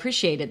it. I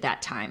appreciated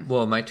that time.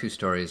 Well, my two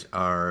stories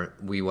are,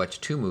 we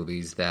watched two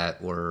movies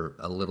that were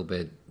a little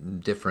bit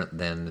different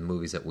than the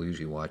movies that we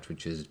usually watch,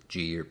 which is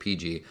G or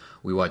PG.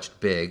 We watched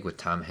Big with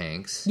Tom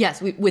Hanks.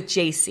 Yes, with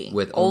JC.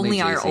 With only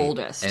JC. Our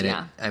oldest, and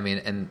yeah.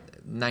 And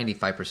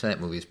 95% of that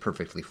movie is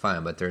perfectly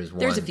fine, but there's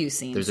a few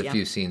scenes. There's a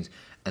few scenes.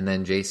 And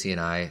then JC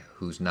and I,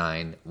 who's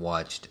 9,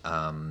 watched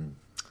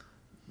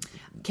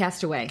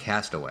Castaway.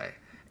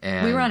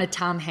 And we were on a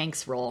Tom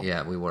Hanks roll.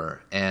 Yeah, we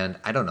were. And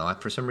I don't know.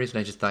 For some reason,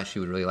 I just thought she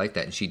would really like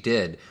that. And she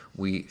did.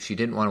 She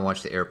didn't want to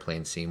watch the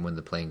airplane scene when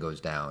the plane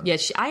goes down. Yeah,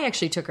 I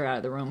actually took her out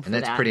of the room for that.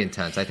 And that's pretty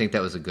intense. I think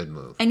that was a good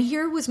move. And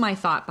here was my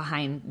thought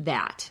behind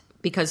that,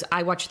 because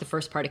I watched the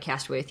first part of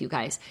Castaway with you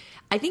guys.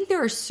 I think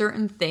there are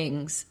certain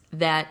things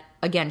that,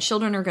 again,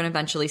 children are going to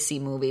eventually see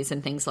movies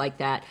and things like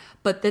that,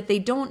 but that they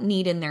don't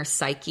need in their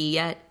psyche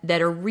yet,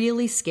 that are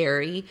really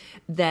scary,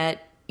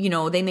 that,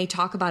 they may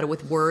talk about it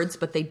with words,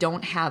 but they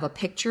don't have a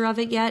picture of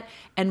it yet.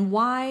 And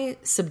why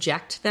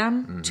subject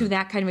them to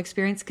that kind of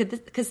experience?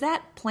 Because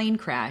that plane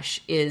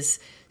crash is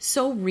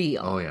so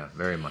real. Oh, yeah,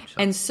 very much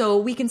so. And so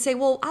we can say,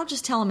 well, I'll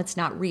just tell them it's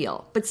not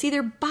real. But see,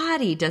 their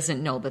body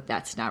doesn't know that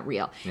that's not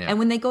real. Yeah. And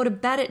when they go to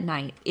bed at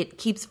night, it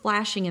keeps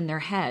flashing in their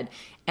head.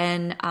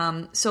 And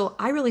so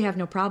I really have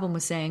no problem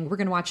with saying, we're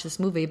going to watch this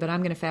movie, but I'm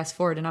going to fast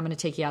forward and I'm going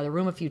to take you out of the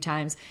room a few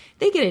times.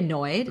 They get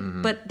annoyed,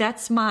 but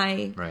that's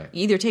right.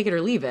 Either take it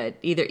or leave it.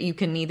 Either you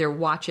can either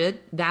watch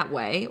it that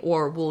way,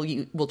 or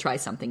we'll try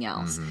something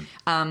else.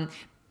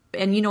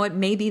 And you know what?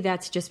 Maybe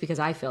that's just because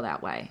I feel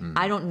that way.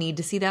 I don't need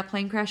to see that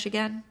plane crash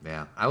again.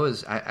 Yeah.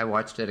 I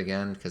watched it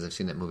again because I've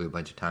seen that movie a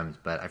bunch of times,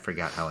 but I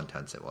forgot how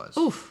intense it was.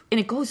 Oof. And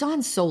it goes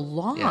on so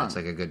long. Yeah, it's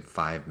like a good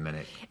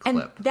 5-minute clip.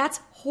 And that's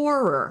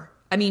horror.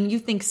 I mean, you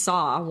think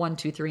Saw 1,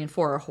 2, 3, and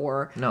 4 are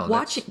horror. No,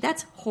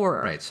 that's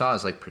horror. Right. Saw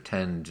is like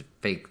pretend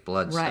fake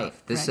blood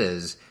stuff. This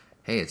is,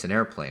 hey, it's an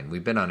airplane.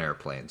 We've been on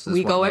airplanes.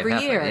 We go every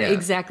year. Yeah.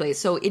 Exactly.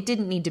 So it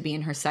didn't need to be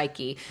in her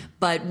psyche.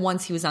 But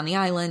once he was on the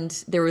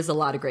island, there was a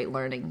lot of great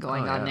learning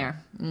going on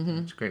there. Mm-hmm.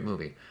 It's a great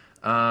movie.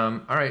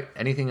 All right.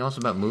 Anything else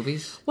about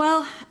movies?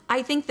 Well,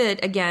 I think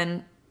that,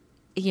 again,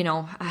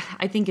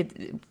 I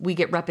think we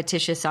get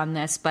repetitious on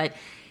this, but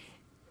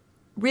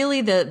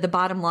really the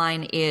bottom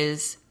line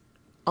is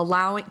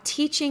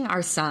teaching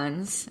our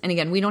sons, and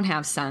again, we don't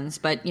have sons,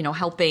 but,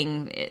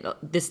 helping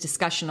this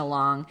discussion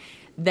along,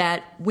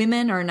 that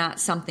women are not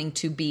something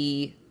to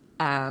be,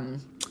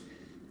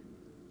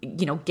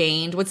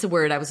 gained. What's the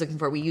word I was looking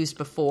for? We used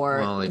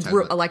before,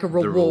 like a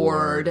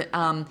reward.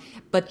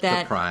 But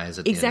that the prize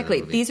at the exactly.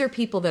 end of the movie. These are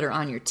people that are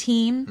on your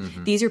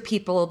team. These are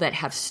people that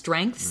have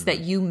strengths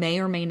that you may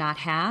or may not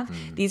have.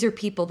 These are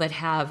people that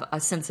have a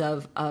sense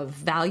of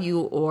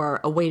value or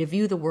a way to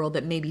view the world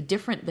that may be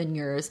different than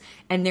yours.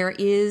 And there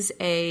is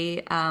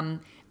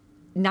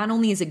not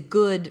only is it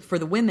good for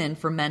the women,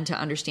 for men to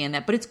understand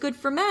that, but it's good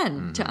for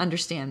men to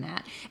understand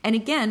that. And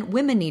again,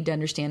 women need to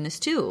understand this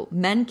too.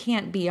 Men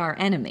can't be our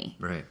enemy.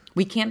 Right.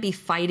 We can't be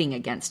fighting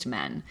against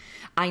men.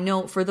 I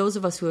know for those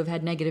of us who have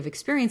had negative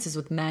experiences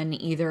with men,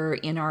 either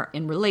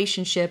in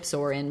relationships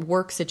or in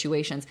work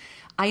situations,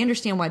 I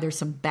understand why there's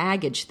some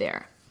baggage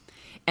there.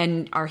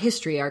 And our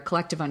history, our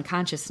collective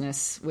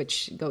unconsciousness,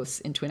 which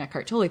goes into an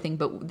Eckhart Tolle thing,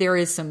 but there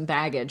is some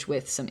baggage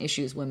with some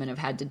issues women have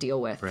had to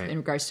deal with in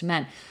regards to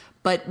men.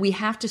 But we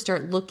have to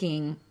start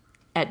looking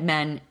at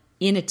men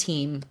in a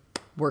team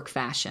work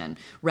fashion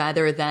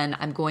rather than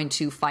I'm going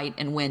to fight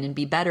and win and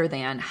be better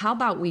than. How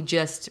about we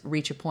just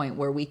reach a point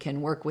where we can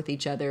work with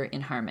each other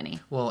in harmony?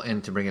 Well,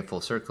 and to bring it full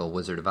circle,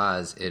 Wizard of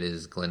Oz, it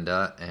is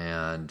Glinda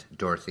and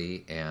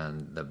Dorothy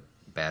and the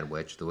Bad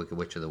Witch, the Wicked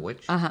Witch of the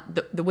Witch.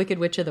 The Wicked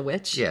Witch of the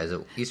Witch? Yeah, is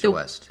it East or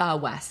West?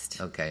 West.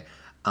 Okay.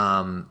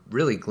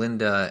 Really,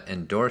 Glinda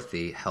and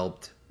Dorothy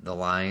helped the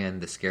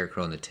Lion, the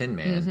Scarecrow, and the Tin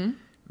Man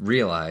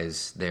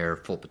realize their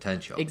full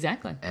potential.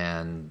 Exactly.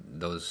 And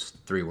those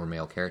 3 were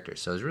male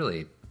characters. So it was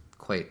really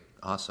quite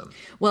awesome.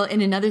 Well,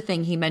 and another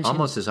thing he mentioned...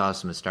 Almost as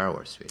awesome as Star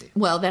Wars, sweetie.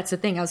 Well, that's the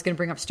thing. I was going to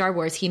bring up Star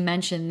Wars. He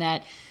mentioned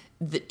that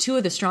the 2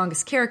 of the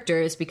strongest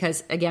characters,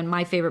 because, again,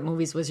 my favorite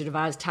movie is Wizard of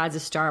Oz, Todd's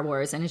is Star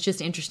Wars, and it's just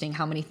interesting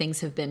how many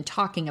things have been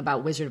talking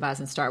about Wizard of Oz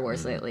and Star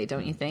Wars lately,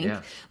 don't you think?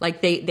 Yeah.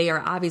 Like, they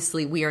are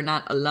obviously, we are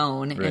not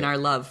alone in our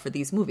love for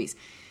these movies.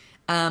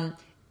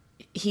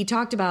 He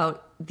talked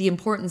about the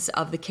importance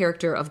of the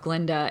character of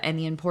Glinda and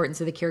the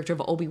importance of the character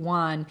of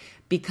Obi-Wan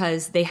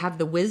because they have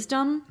the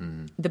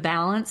wisdom, the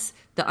balance,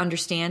 the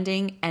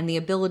understanding, and the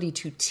ability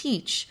to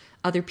teach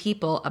other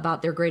people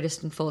about their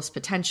greatest and fullest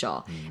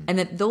potential. And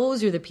that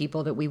those are the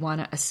people that we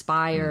want to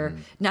aspire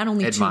not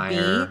only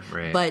Admire, to be,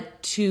 right.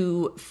 but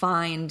to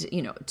find,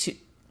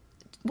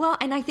 well,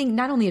 and I think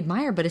not only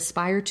admire, but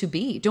aspire to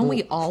be. Don't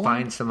we all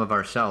find some of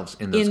ourselves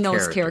in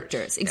those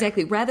characters?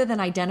 Exactly. Rather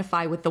than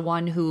identify with the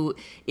one who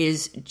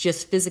is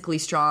just physically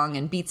strong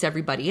and beats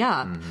everybody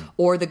up,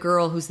 or the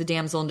girl who's the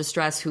damsel in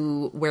distress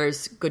who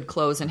wears good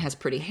clothes and has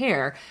pretty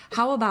hair.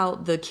 How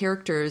about the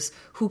characters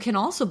who can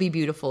also be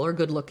beautiful or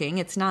good looking?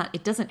 It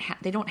doesn't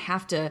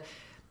have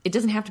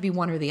to be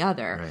one or the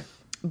other, Right.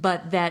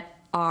 but that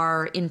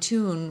are in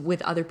tune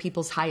with other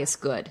people's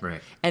highest good, Right.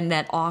 and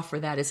that offer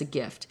that as a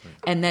gift. Right.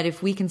 And that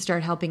if we can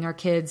start helping our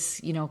kids,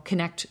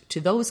 connect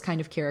to those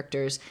kind of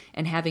characters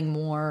and having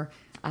more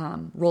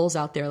roles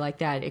out there like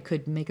that, it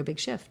could make a big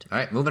shift. All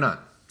right, moving on.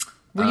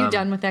 Were you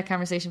done with that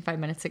conversation 5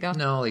 minutes ago?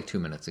 No, like 2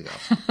 minutes ago.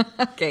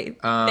 Okay.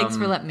 Thanks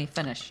for letting me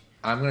finish.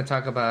 I'm going to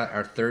talk about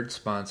our third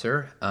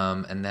sponsor,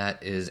 and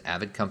that is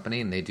Avid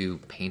Company, and they do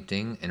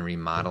painting and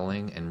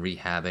remodeling and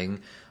rehabbing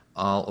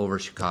all over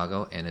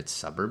Chicago and its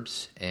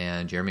suburbs.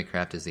 And Jeremy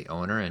Kraft is the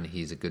owner, and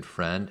he's a good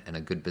friend and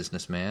a good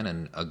businessman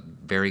and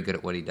very good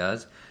at what he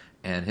does.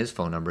 And his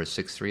phone number is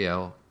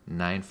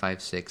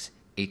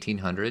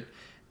 630-956-1800,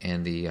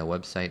 and the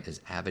website is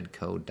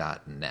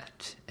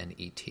avidco.net,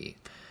 N-E-T.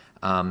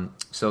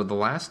 So the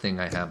last thing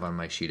I have on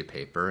my sheet of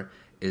paper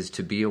is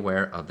to be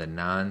aware of the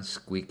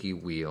non-squeaky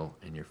wheel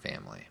in your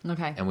family.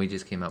 Okay. And we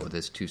just came up with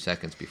this 2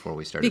 seconds before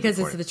we started Because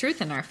recording. it's the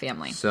truth in our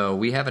family. So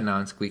we have a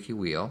non-squeaky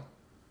wheel.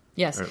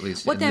 Yes. Or at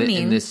least what that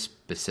means, in this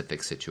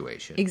specific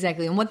situation.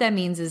 Exactly. And what that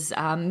means is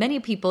many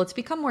people, it's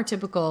become more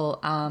typical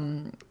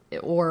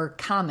or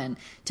common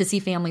to see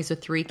families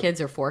with 3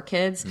 kids or 4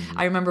 kids.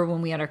 I remember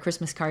when we had our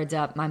Christmas cards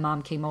up, my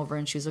mom came over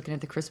and she was looking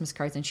at the Christmas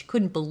cards and she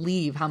couldn't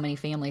believe how many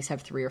families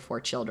have 3 or 4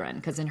 children.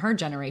 Because in her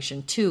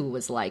generation, 2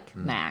 was like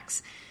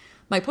max.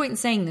 My point in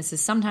saying this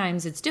is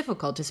sometimes it's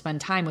difficult to spend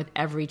time with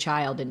every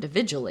child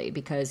individually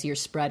because you're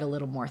spread a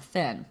little more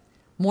thin.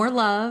 More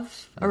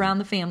love around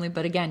the family,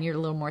 but again, you're a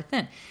little more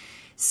thin.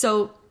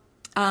 So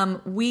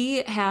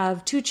we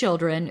have 2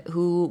 children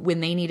who, when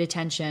they need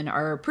attention,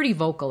 are pretty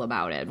vocal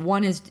about it.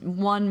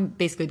 One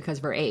basically because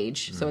of her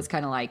age, so it's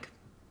kind of like,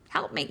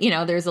 help me.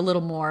 There's a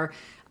little more,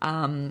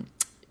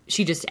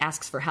 she just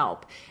asks for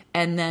help.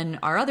 And then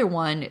our other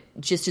one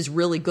just is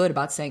really good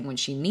about saying when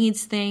she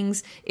needs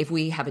things. If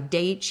we have a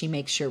date, she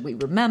makes sure we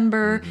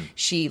remember.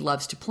 She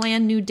loves to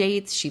plan new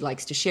dates. She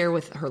likes to share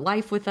with her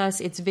life with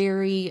us. It's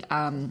very...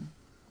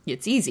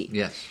 it's easy.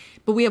 Yes.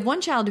 But we have one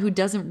child who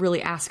doesn't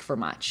really ask for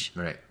much.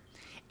 Right.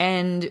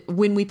 And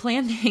when we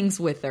plan things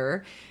with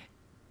her,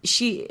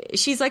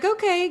 she's like,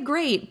 okay,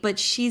 great. But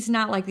she's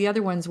not like the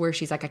other ones where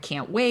she's like, I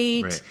can't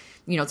wait. Right.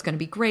 It's going to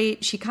be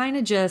great. She kind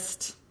of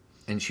just...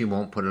 And she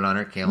won't put it on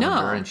her calendar,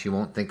 No. and she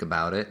won't think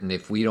about it. And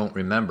if we don't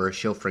remember,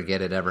 she'll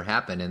forget it ever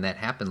happened. And that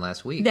happened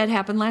last week. That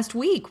happened last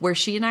week where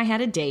she and I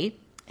had a date.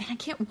 And I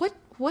can't...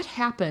 What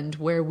happened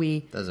where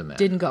we Doesn't matter.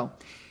 didn't go?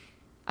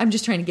 I'm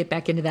just trying to get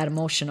back into that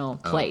emotional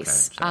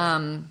place.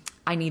 Okay,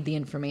 I need the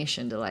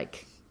information to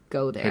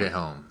go there. Hit it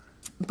home.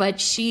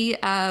 But she,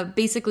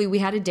 basically, we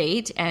had a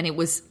date, and it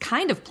was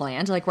kind of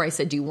planned, where I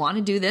said, do you want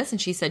to do this? And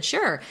she said,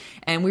 sure.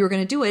 And we were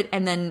going to do it,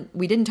 and then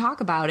we didn't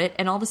talk about it,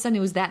 and all of a sudden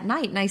it was that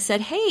night, and I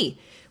said, hey,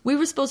 we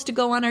were supposed to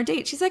go on our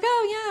date. She's like,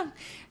 oh, yeah.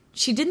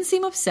 She didn't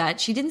seem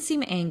upset. She didn't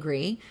seem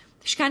angry.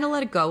 She kind of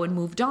let it go and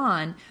moved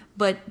on.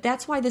 But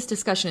that's why this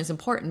discussion is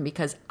important,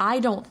 because I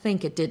don't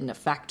think it didn't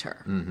affect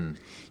her. Mm-hmm.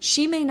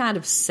 She may not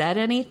have said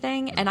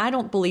anything, and I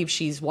don't believe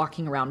she's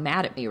walking around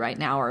mad at me right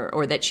now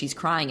or that she's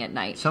crying at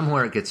night.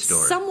 Somewhere it gets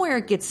stored. Somewhere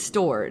it gets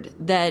stored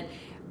that,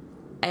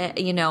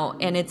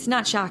 and it's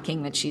not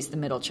shocking that she's the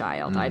middle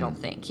child, I don't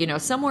think.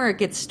 Somewhere it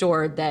gets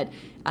stored that,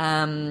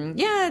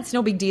 it's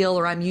no big deal,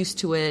 or I'm used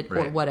to it, or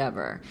Right.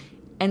 whatever.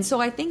 And so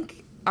I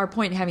think our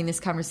point in having this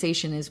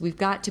conversation is we've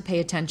got to pay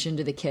attention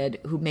to the kid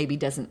who maybe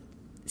doesn't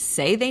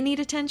say they need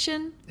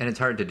attention. And it's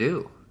hard to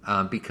do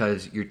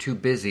because you're too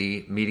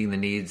busy meeting the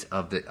needs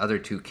of the other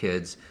 2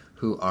 kids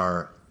who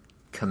are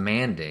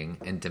commanding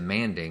and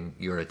demanding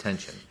your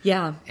attention.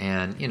 Yeah.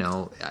 And,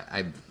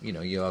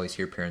 you always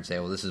hear parents say,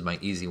 well, this is my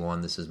easy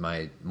one, this is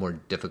my more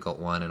difficult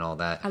one, and all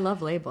that. I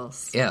love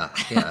labels. Yeah.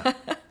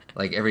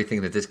 Like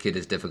everything that this kid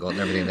is difficult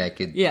and everything that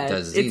kid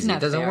does is it's easy. not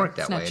It doesn't fair. work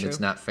that It's way. not And true. it's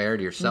not fair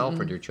to yourself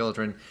or to your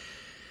children.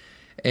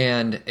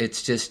 And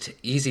it's just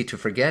easy to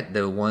forget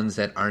the ones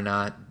that are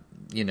not,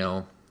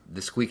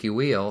 the squeaky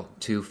wheel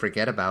to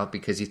forget about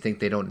because you think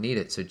they don't need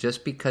it. So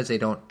just because they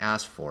don't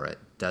ask for it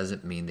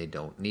doesn't mean they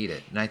don't need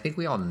it. And I think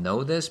we all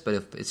know this, but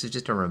if this is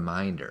just a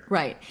reminder.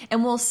 Right.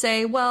 And we'll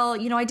say, well,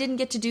 I didn't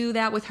get to do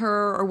that with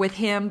her or with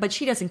him, but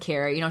she doesn't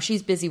care.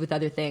 She's busy with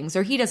other things,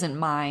 or he doesn't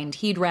mind.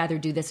 He'd rather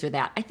do this or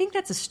that. I think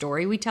that's a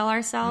story we tell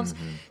ourselves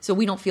so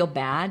we don't feel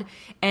bad.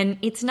 And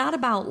it's not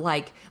about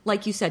like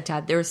you said,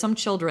 Todd, there are some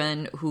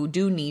children who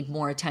do need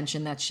more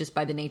attention. That's just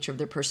by the nature of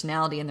their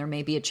personality. And there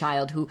may be a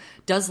child who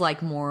does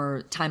like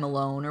more time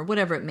alone or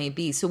whatever it may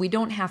be. So we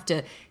don't have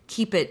to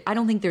keep it. I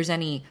don't think there's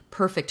any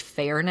perfect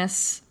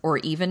fairness or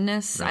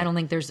evenness. Right. I don't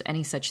think there's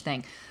any such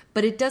thing.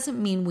 but it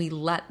doesn't mean we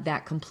let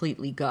that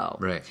completely go.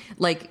 Right.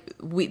 Like,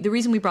 the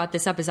reason we brought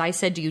this up is I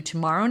said to you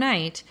tomorrow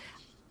night,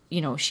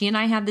 she and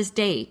I have this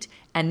date,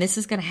 and this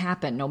is going to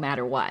happen no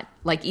matter what.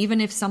 Like,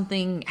 even if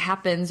something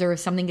happens or if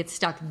something gets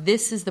stuck,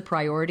 this is the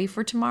priority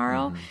for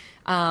tomorrow,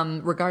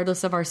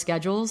 regardless of our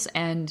schedules.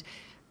 And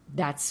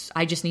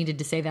I just needed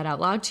to say that out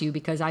loud to you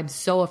because I'm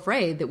so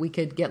afraid that we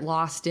could get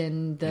lost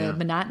in the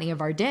monotony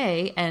of our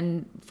day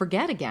and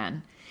forget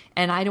again.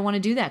 And I don't want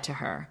to do that to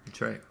her.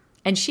 That's right.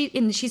 And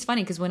she's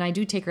funny because when I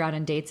do take her out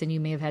on dates, and you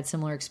may have had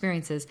similar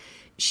experiences,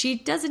 she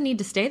doesn't need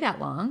to stay that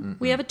long. Mm-mm.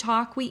 We have a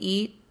talk, we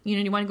eat. Do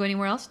you want to go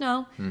anywhere else?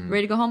 No. Mm-hmm.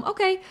 Ready to go home?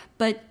 Okay.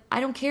 But I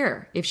don't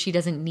care if she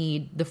doesn't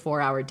need the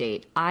 4-hour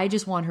date. I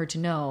just want her to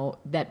know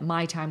that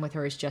my time with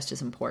her is just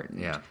as important.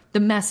 Yeah. The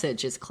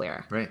message is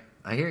clear. Right.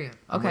 I hear you.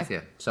 I'm with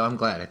you. So I'm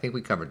glad. I think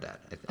we covered that.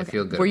 I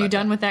feel good. Were you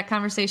done with that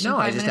conversation? No,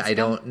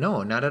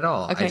 no, not at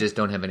all. Okay. I just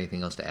don't have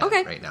anything else to add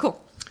right now.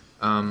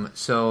 Cool.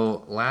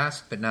 So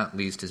last but not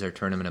least is our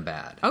Tournament of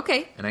Bad.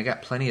 Okay. And I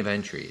got plenty of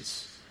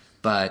entries.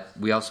 But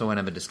we also want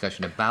to have a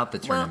discussion about the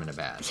Tournament of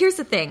Bad. Here's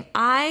the thing.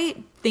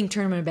 I think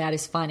Tournament of Bad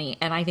is funny,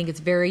 and I think it's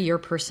very your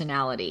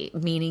personality,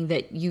 meaning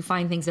that you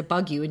find things that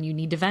bug you and you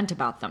need to vent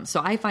about them.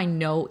 So I find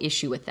no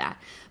issue with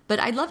that. But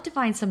I'd love to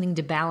find something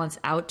to balance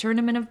out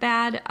Tournament of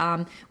Bad.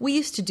 We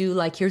used to do,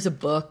 like, here's a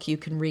book you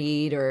can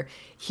read, or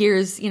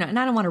here's, and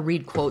I don't want to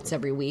read quotes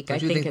every week.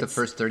 Don't you think the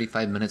first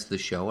 35 minutes of the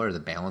show are the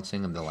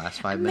balancing of the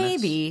last 5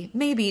 minutes?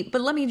 Maybe.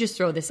 But let me just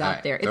throw this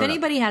out there. If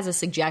anybody has a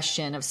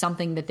suggestion of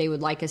something that they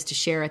would like us to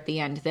share at the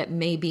end that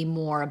may be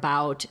more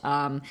about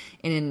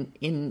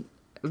in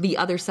the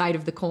other side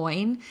of the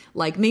coin,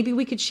 like maybe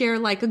we could share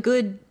like a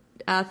good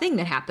thing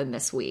that happened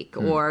this week,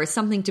 or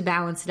something to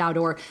balance it out,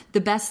 or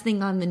the best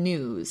thing on the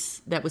news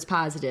that was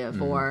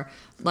positive, or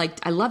like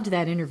I loved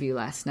that interview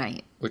last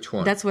night. Which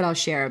one? That's what I'll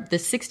share. The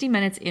 60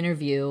 Minutes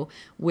interview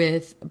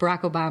with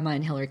Barack Obama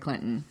and Hillary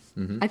Clinton.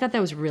 Mm-hmm. I thought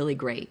that was really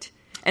great.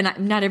 And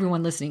not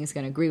everyone listening is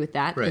going to agree with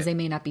that because they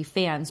may not be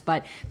fans.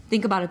 But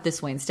think about it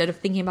this way. Instead of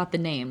thinking about the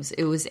names,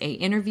 it was an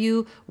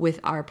interview with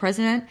our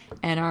president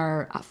and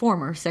our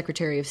former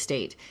Secretary of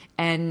State.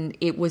 And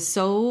it was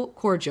so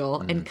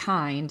cordial and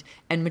kind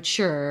and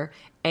mature.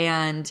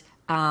 And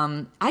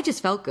I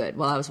just felt good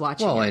while I was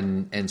watching it. Well,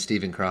 and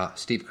Steve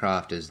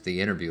Croft is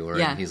the interviewer.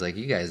 Yeah. And he's like,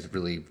 you guys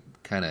really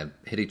kind of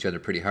hit each other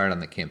pretty hard on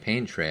the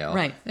campaign trail.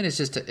 Right. And it's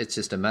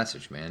just a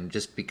message, man.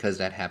 Just because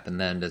that happened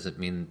then doesn't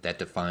mean that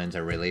defines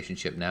our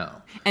relationship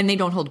now. And they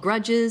don't hold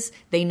grudges.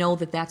 They know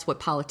that that's what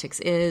politics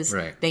is.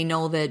 Right. They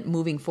know that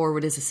moving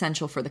forward is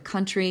essential for the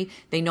country.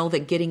 They know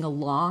that getting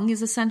along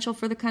is essential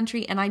for the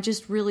country. And I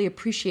just really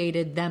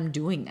appreciated them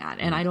doing that.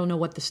 And I don't know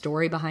what the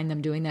story behind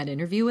them doing that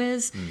interview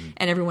is.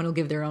 And everyone will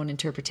give their own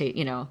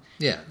interpretation,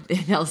 Yeah.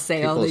 They'll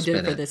say, they did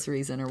it for this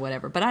reason or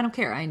whatever. But I don't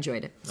care. I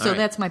enjoyed it. So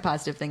that's my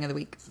positive thing of the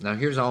week.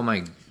 Now, here's all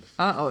my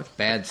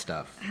bad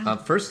stuff.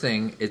 First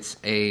thing, it's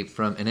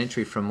from an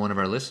entry from one of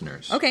our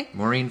listeners. Okay.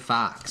 Maureen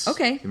Fox.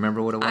 Okay. You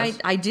remember what it was?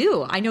 I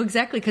do. I know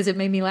exactly because it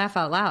made me laugh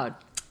out loud.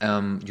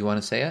 Do you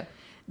want to say it?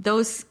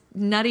 Those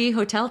nutty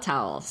hotel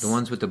towels. The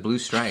ones with the blue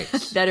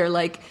stripes. That are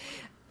like,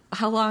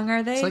 how long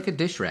are they? It's like a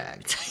dish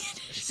rag. It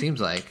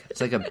seems like.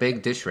 It's like a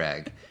big dish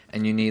rag.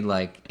 And you need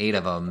like 8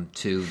 of them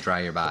to dry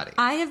your body.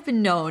 I have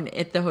been known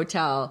at the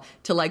hotel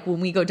to, like,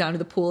 when we go down to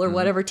the pool or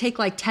whatever, take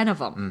like 10 of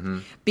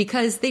them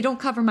because they don't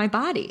cover my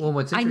body. Well,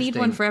 what's I need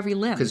one for every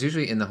limb. Because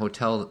usually in the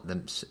hotel,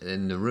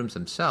 in the rooms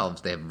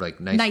themselves, they have like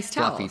nice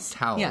fluffy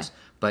towels. Yeah.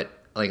 But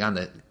like on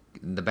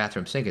the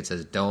bathroom sink, it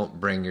says, don't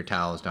bring your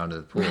towels down to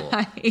the pool.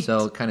 Right.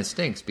 So it kind of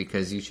stinks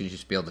because you should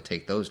just be able to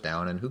take those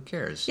down, and who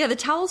cares? Yeah, the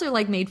towels are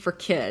like made for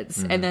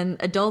kids, and then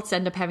adults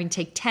end up having to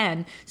take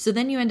 10, so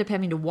then you end up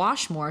having to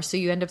wash more, so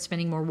you end up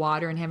spending more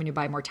water and having to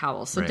buy more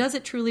towels. So does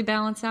it truly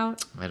balance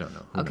out? I don't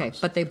know. Who knows?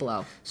 But they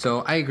blow. So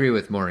I agree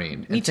with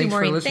Maureen. Me too, thanks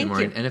Maureen. for listening, Thank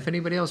Maureen. you. And if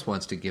anybody else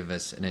wants to give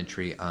us an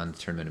entry on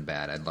Tournament of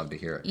Bad, I'd love to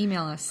hear it.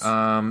 Email us.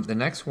 The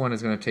next one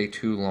is going to take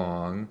too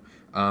long.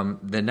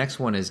 The next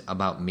one is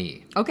about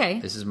me. Okay.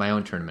 This is my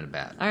own Tournament of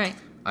Bad. All right.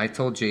 I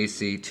told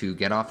JC to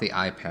get off the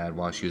iPad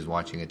while she was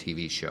watching a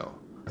TV show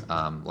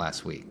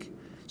last week.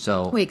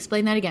 So wait,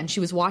 explain that again. She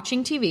was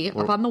watching TV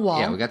up on the wall.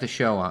 Yeah, we got the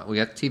show on. We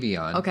got the TV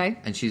on. Okay.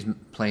 And she's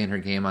playing her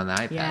game on the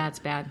iPad. Yeah, it's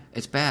bad.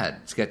 It's bad.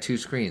 It's got 2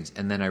 screens.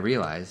 And then I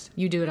realized...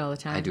 You do it all the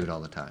time. I do it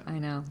all the time. I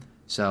know.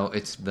 So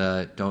it's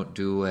don't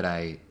do what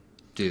I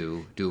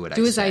do what I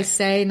say. Do as I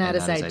say, not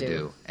as I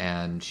do.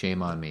 And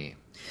shame on me.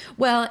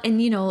 Well,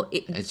 and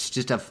it's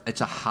just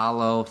it's a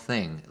hollow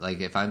thing.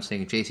 Like if I'm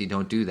saying, JC,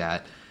 don't do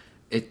that,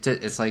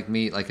 it's like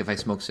me, like if I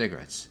smoke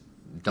cigarettes.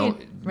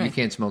 You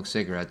can't smoke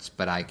cigarettes,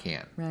 but I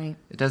can. Right.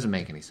 It doesn't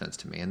make any sense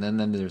to me. And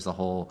then there's the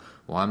whole,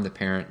 well, I'm the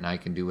parent and I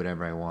can do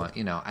whatever I want.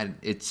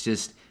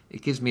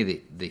 It gives me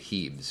the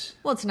heaves.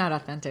 Well, it's not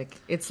authentic.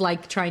 It's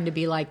like trying to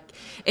be like,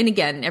 and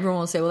again,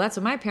 everyone will say, well, that's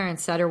what my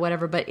parents said or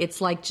whatever, but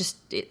it's like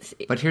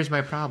But here's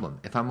my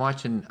problem. If I'm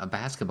watching a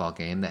basketball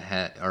game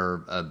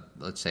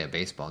let's say a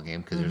baseball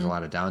game, because there's a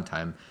lot of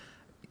downtime,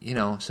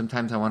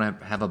 sometimes I want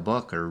to have a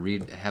book or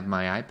have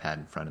my iPad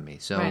in front of me.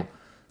 So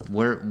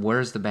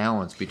Where's the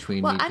balance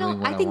between me doing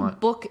what I think want?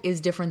 book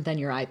is different than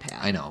your iPad.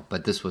 I know,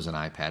 but this was an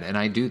iPad, and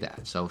I do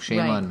that, so shame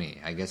on me.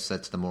 I guess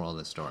that's the moral of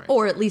the story.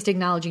 Or at least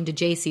acknowledging to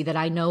JC that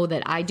I know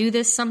that I do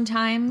this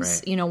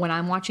sometimes, Right. when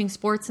I'm watching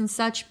sports and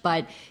such,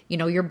 but,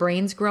 your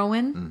brain's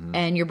growing,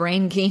 and your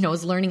brain,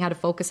 is learning how to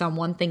focus on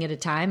one thing at a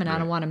time, and I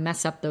don't want to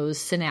mess up those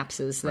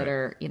synapses that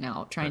are,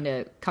 trying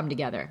to come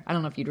together. I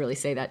don't know if you'd really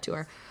say that to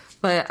her.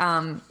 But,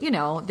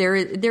 there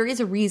is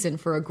a reason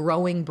for a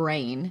growing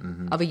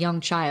brain of a young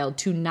child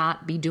to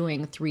not be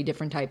doing 3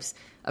 different types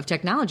of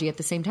technology at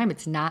the same time.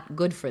 It's not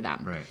good for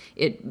them.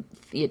 Right.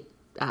 It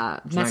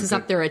messes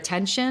up their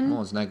attention.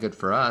 Well, it's not good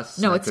for us.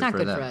 No, it's not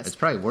good them. for us. It's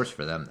probably worse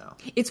for them, though.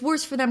 It's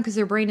worse for them because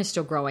their brain is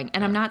still growing.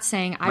 And I'm not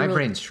saying... My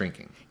brain's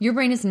shrinking. Your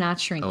brain is not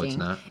shrinking. Oh, it's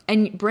not?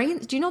 And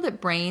brains... Do you know that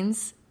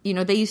brains...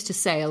 they used to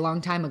say a long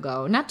time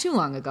ago, not too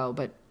long ago,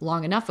 but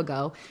long enough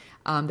ago,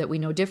 that we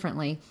know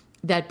differently,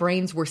 that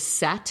brains were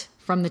set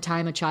from the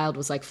time a child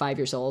was like 5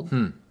 years old.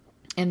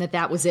 And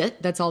that was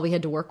it. That's all we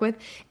had to work with.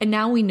 And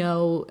now we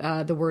know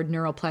the word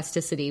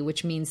neuroplasticity,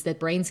 which means that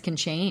brains can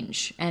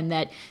change and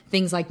that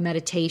things like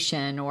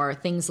meditation or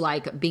things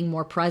like being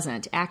more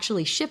present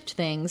actually shift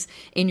things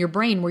in your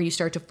brain where you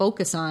start to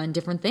focus on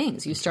different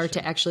things. You start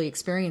to actually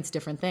experience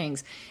different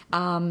things.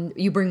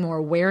 You bring more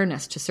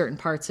awareness to certain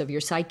parts of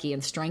your psyche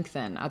and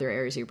strengthen other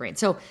areas of your brain.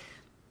 So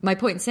my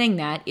point in saying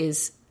that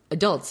is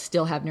adults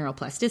still have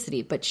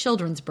neuroplasticity, but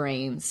children's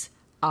brains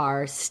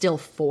are still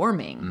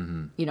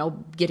forming,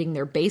 getting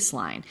their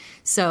baseline.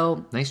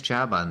 So nice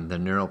job on the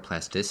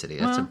neuroplasticity.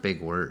 That's a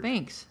big word.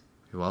 Thanks.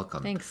 You're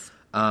welcome. Thanks.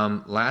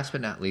 Last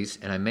but not least,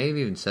 and I may have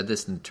even said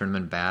this in the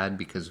tournament bad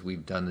because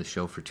we've done the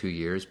show for 2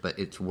 years, but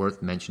it's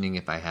worth mentioning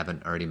if I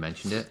haven't already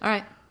mentioned it. All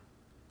right.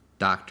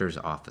 Doctor's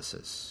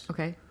offices.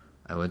 Okay.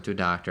 I went to a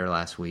doctor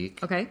last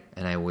week. Okay.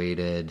 And I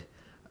waited.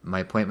 My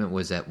appointment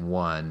was at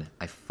 1.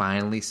 I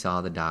finally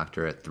saw the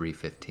doctor at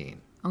 3:15.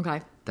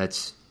 Okay.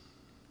 That's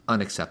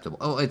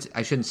unacceptable.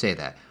 I shouldn't say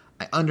that.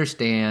 I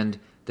understand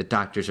that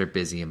doctors are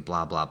busy and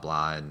blah, blah,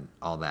 blah and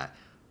all that.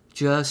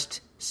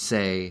 Just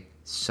say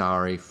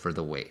sorry for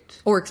the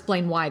wait. Or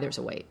explain why there's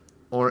a wait.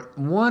 Or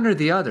one or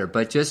the other,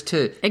 but just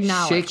to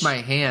acknowledge. Shake my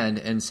hand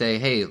and say,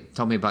 hey,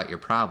 tell me about your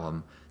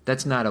problem,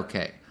 that's not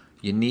okay.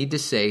 You need to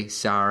say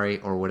sorry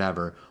or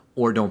whatever,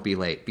 or don't be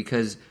late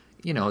because,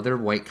 they're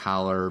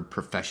white-collar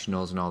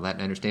professionals and all that,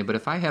 and I understand. But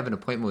if I have an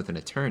appointment with an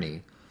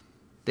attorney,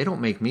 they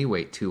don't make me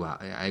wait 2 hours.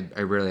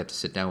 I rarely have to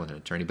sit down with an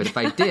attorney. But if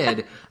I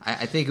did,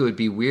 I think it would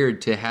be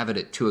weird to have it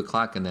at 2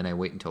 o'clock and then I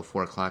wait until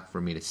 4 o'clock for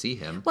me to see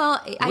him.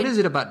 Well, what is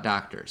it about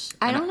doctors?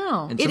 I don't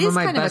know. And some of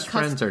my best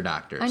friends are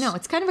doctors. I know.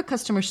 It's kind of a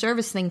customer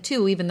service thing,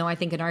 too, even though I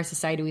think in our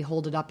society we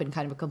hold it up in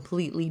kind of a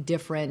completely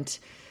different...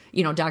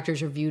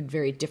 doctors are viewed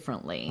very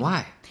differently.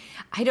 Why?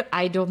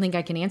 I don't think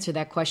I can answer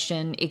that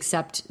question,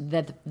 except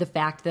that the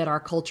fact that our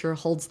culture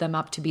holds them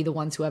up to be the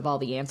ones who have all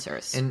the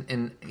answers.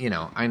 And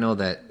I know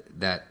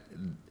that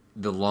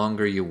the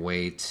longer you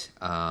wait,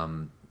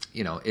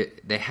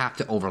 they have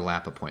to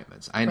overlap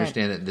appointments. I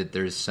understand that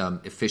there's some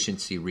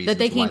efficiency reasons that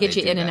they can't get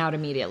you in that. and out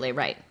immediately,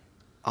 right?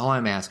 All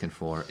I'm asking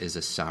for is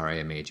a sorry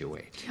I made you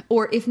wait.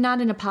 Or if not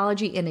an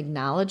apology, an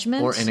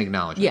acknowledgement. Or an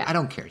acknowledgement. Yeah. I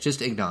don't care.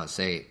 Just acknowledge.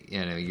 Say,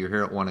 you're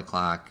here at 1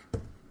 o'clock.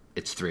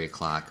 It's 3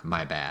 o'clock.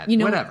 My bad.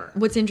 Whatever.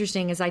 What's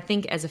interesting is I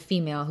think as a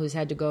female who's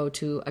had to go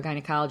to a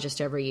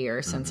gynecologist every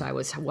year since I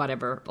was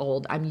whatever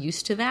old, I'm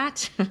used to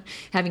that,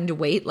 having to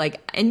wait.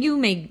 And you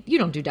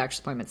don't do doctor's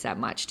appointments that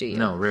much, do you?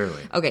 No,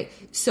 rarely. Okay.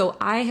 So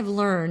I have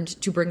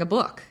learned to bring a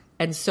book.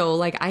 And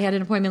so, I had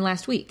an appointment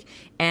last week,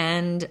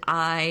 and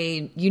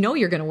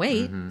you're going to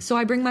wait, so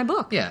I bring my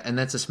book. Yeah, and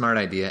that's a smart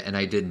idea, and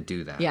I didn't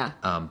do that. Yeah.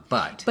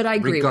 But I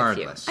agree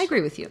regardless. with you. I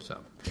agree with you. So,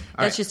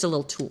 that's just a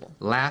little tool.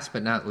 Last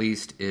but not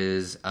least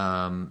is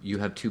you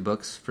have 2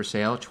 books for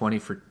sale,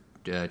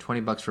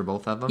 $20 for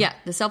both of them. Yeah,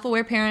 The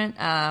Self-Aware Parent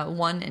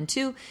 1 and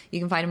 2. You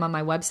can find them on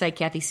my website,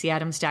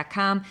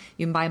 CathyCAdams.com.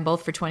 You can buy them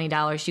both for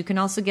 $20. You can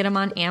also get them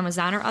on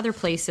Amazon or other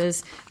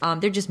places.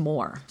 They're just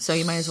more, so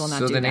you might as well not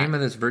do that. So the name of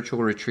this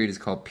virtual retreat is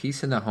called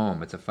Peace in the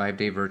Home. It's a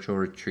 5-day virtual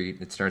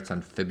retreat. It starts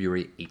on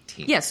February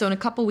 18th. Yeah, so in a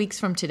couple weeks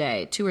from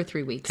today, 2 or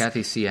 3 weeks.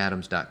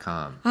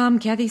 CathyCAdams.com.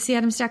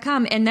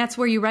 CathyCAdams.com, and that's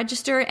where you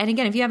register. And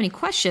again, if you have any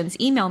questions,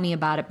 email me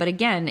about it. But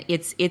again,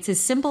 it's as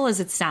simple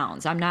as it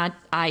sounds.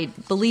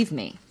 Believe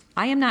me,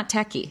 I am not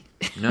techie.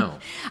 No.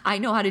 I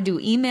know how to do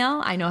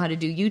email. I know how to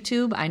do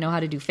YouTube. I know how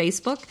to do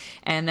Facebook.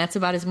 And that's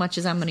about as much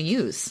as I'm going to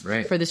use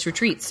for this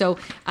retreat. So,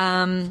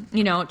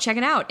 check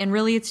it out. And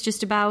really, it's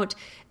just about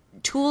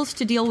tools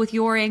to deal with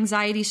your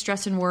anxiety,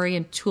 stress, and worry,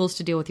 and tools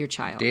to deal with your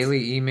child.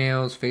 Daily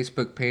emails,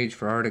 Facebook page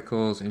for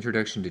articles,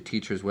 introduction to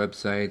teachers'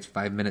 websites,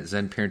 5-minute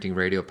Zen Parenting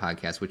Radio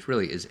podcast, which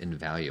really is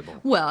invaluable.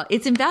 Well,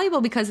 it's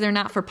invaluable because they're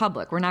not for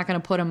public. We're not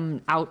going to put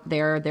them out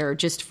there. They're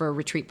just for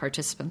retreat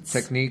participants.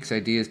 Techniques,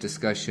 ideas,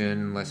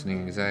 discussion,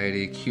 lessening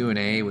anxiety,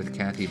 Q&A with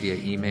Cathy via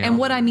email. And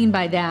what I mean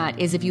by that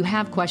is if you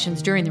have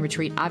questions during the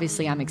retreat,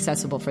 obviously I'm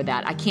accessible for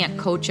that. I can't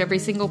coach every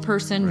single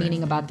person,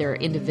 meaning about their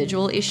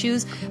individual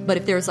issues. But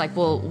if there's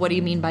what do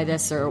you mean by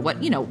this? Or what,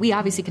 we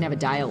obviously can have a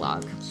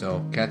dialogue.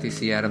 So,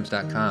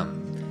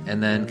 CathyCAdams.com.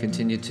 and then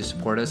continue to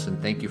support us.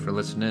 And thank you for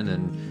listening,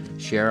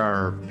 and share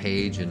our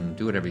page and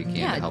do whatever you can to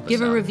help us out.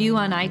 Give a review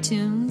on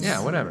iTunes.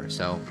 Yeah, whatever.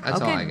 So that's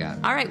all I got.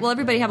 All right. Well,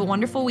 everybody have a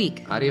wonderful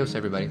week. Adios,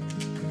 everybody.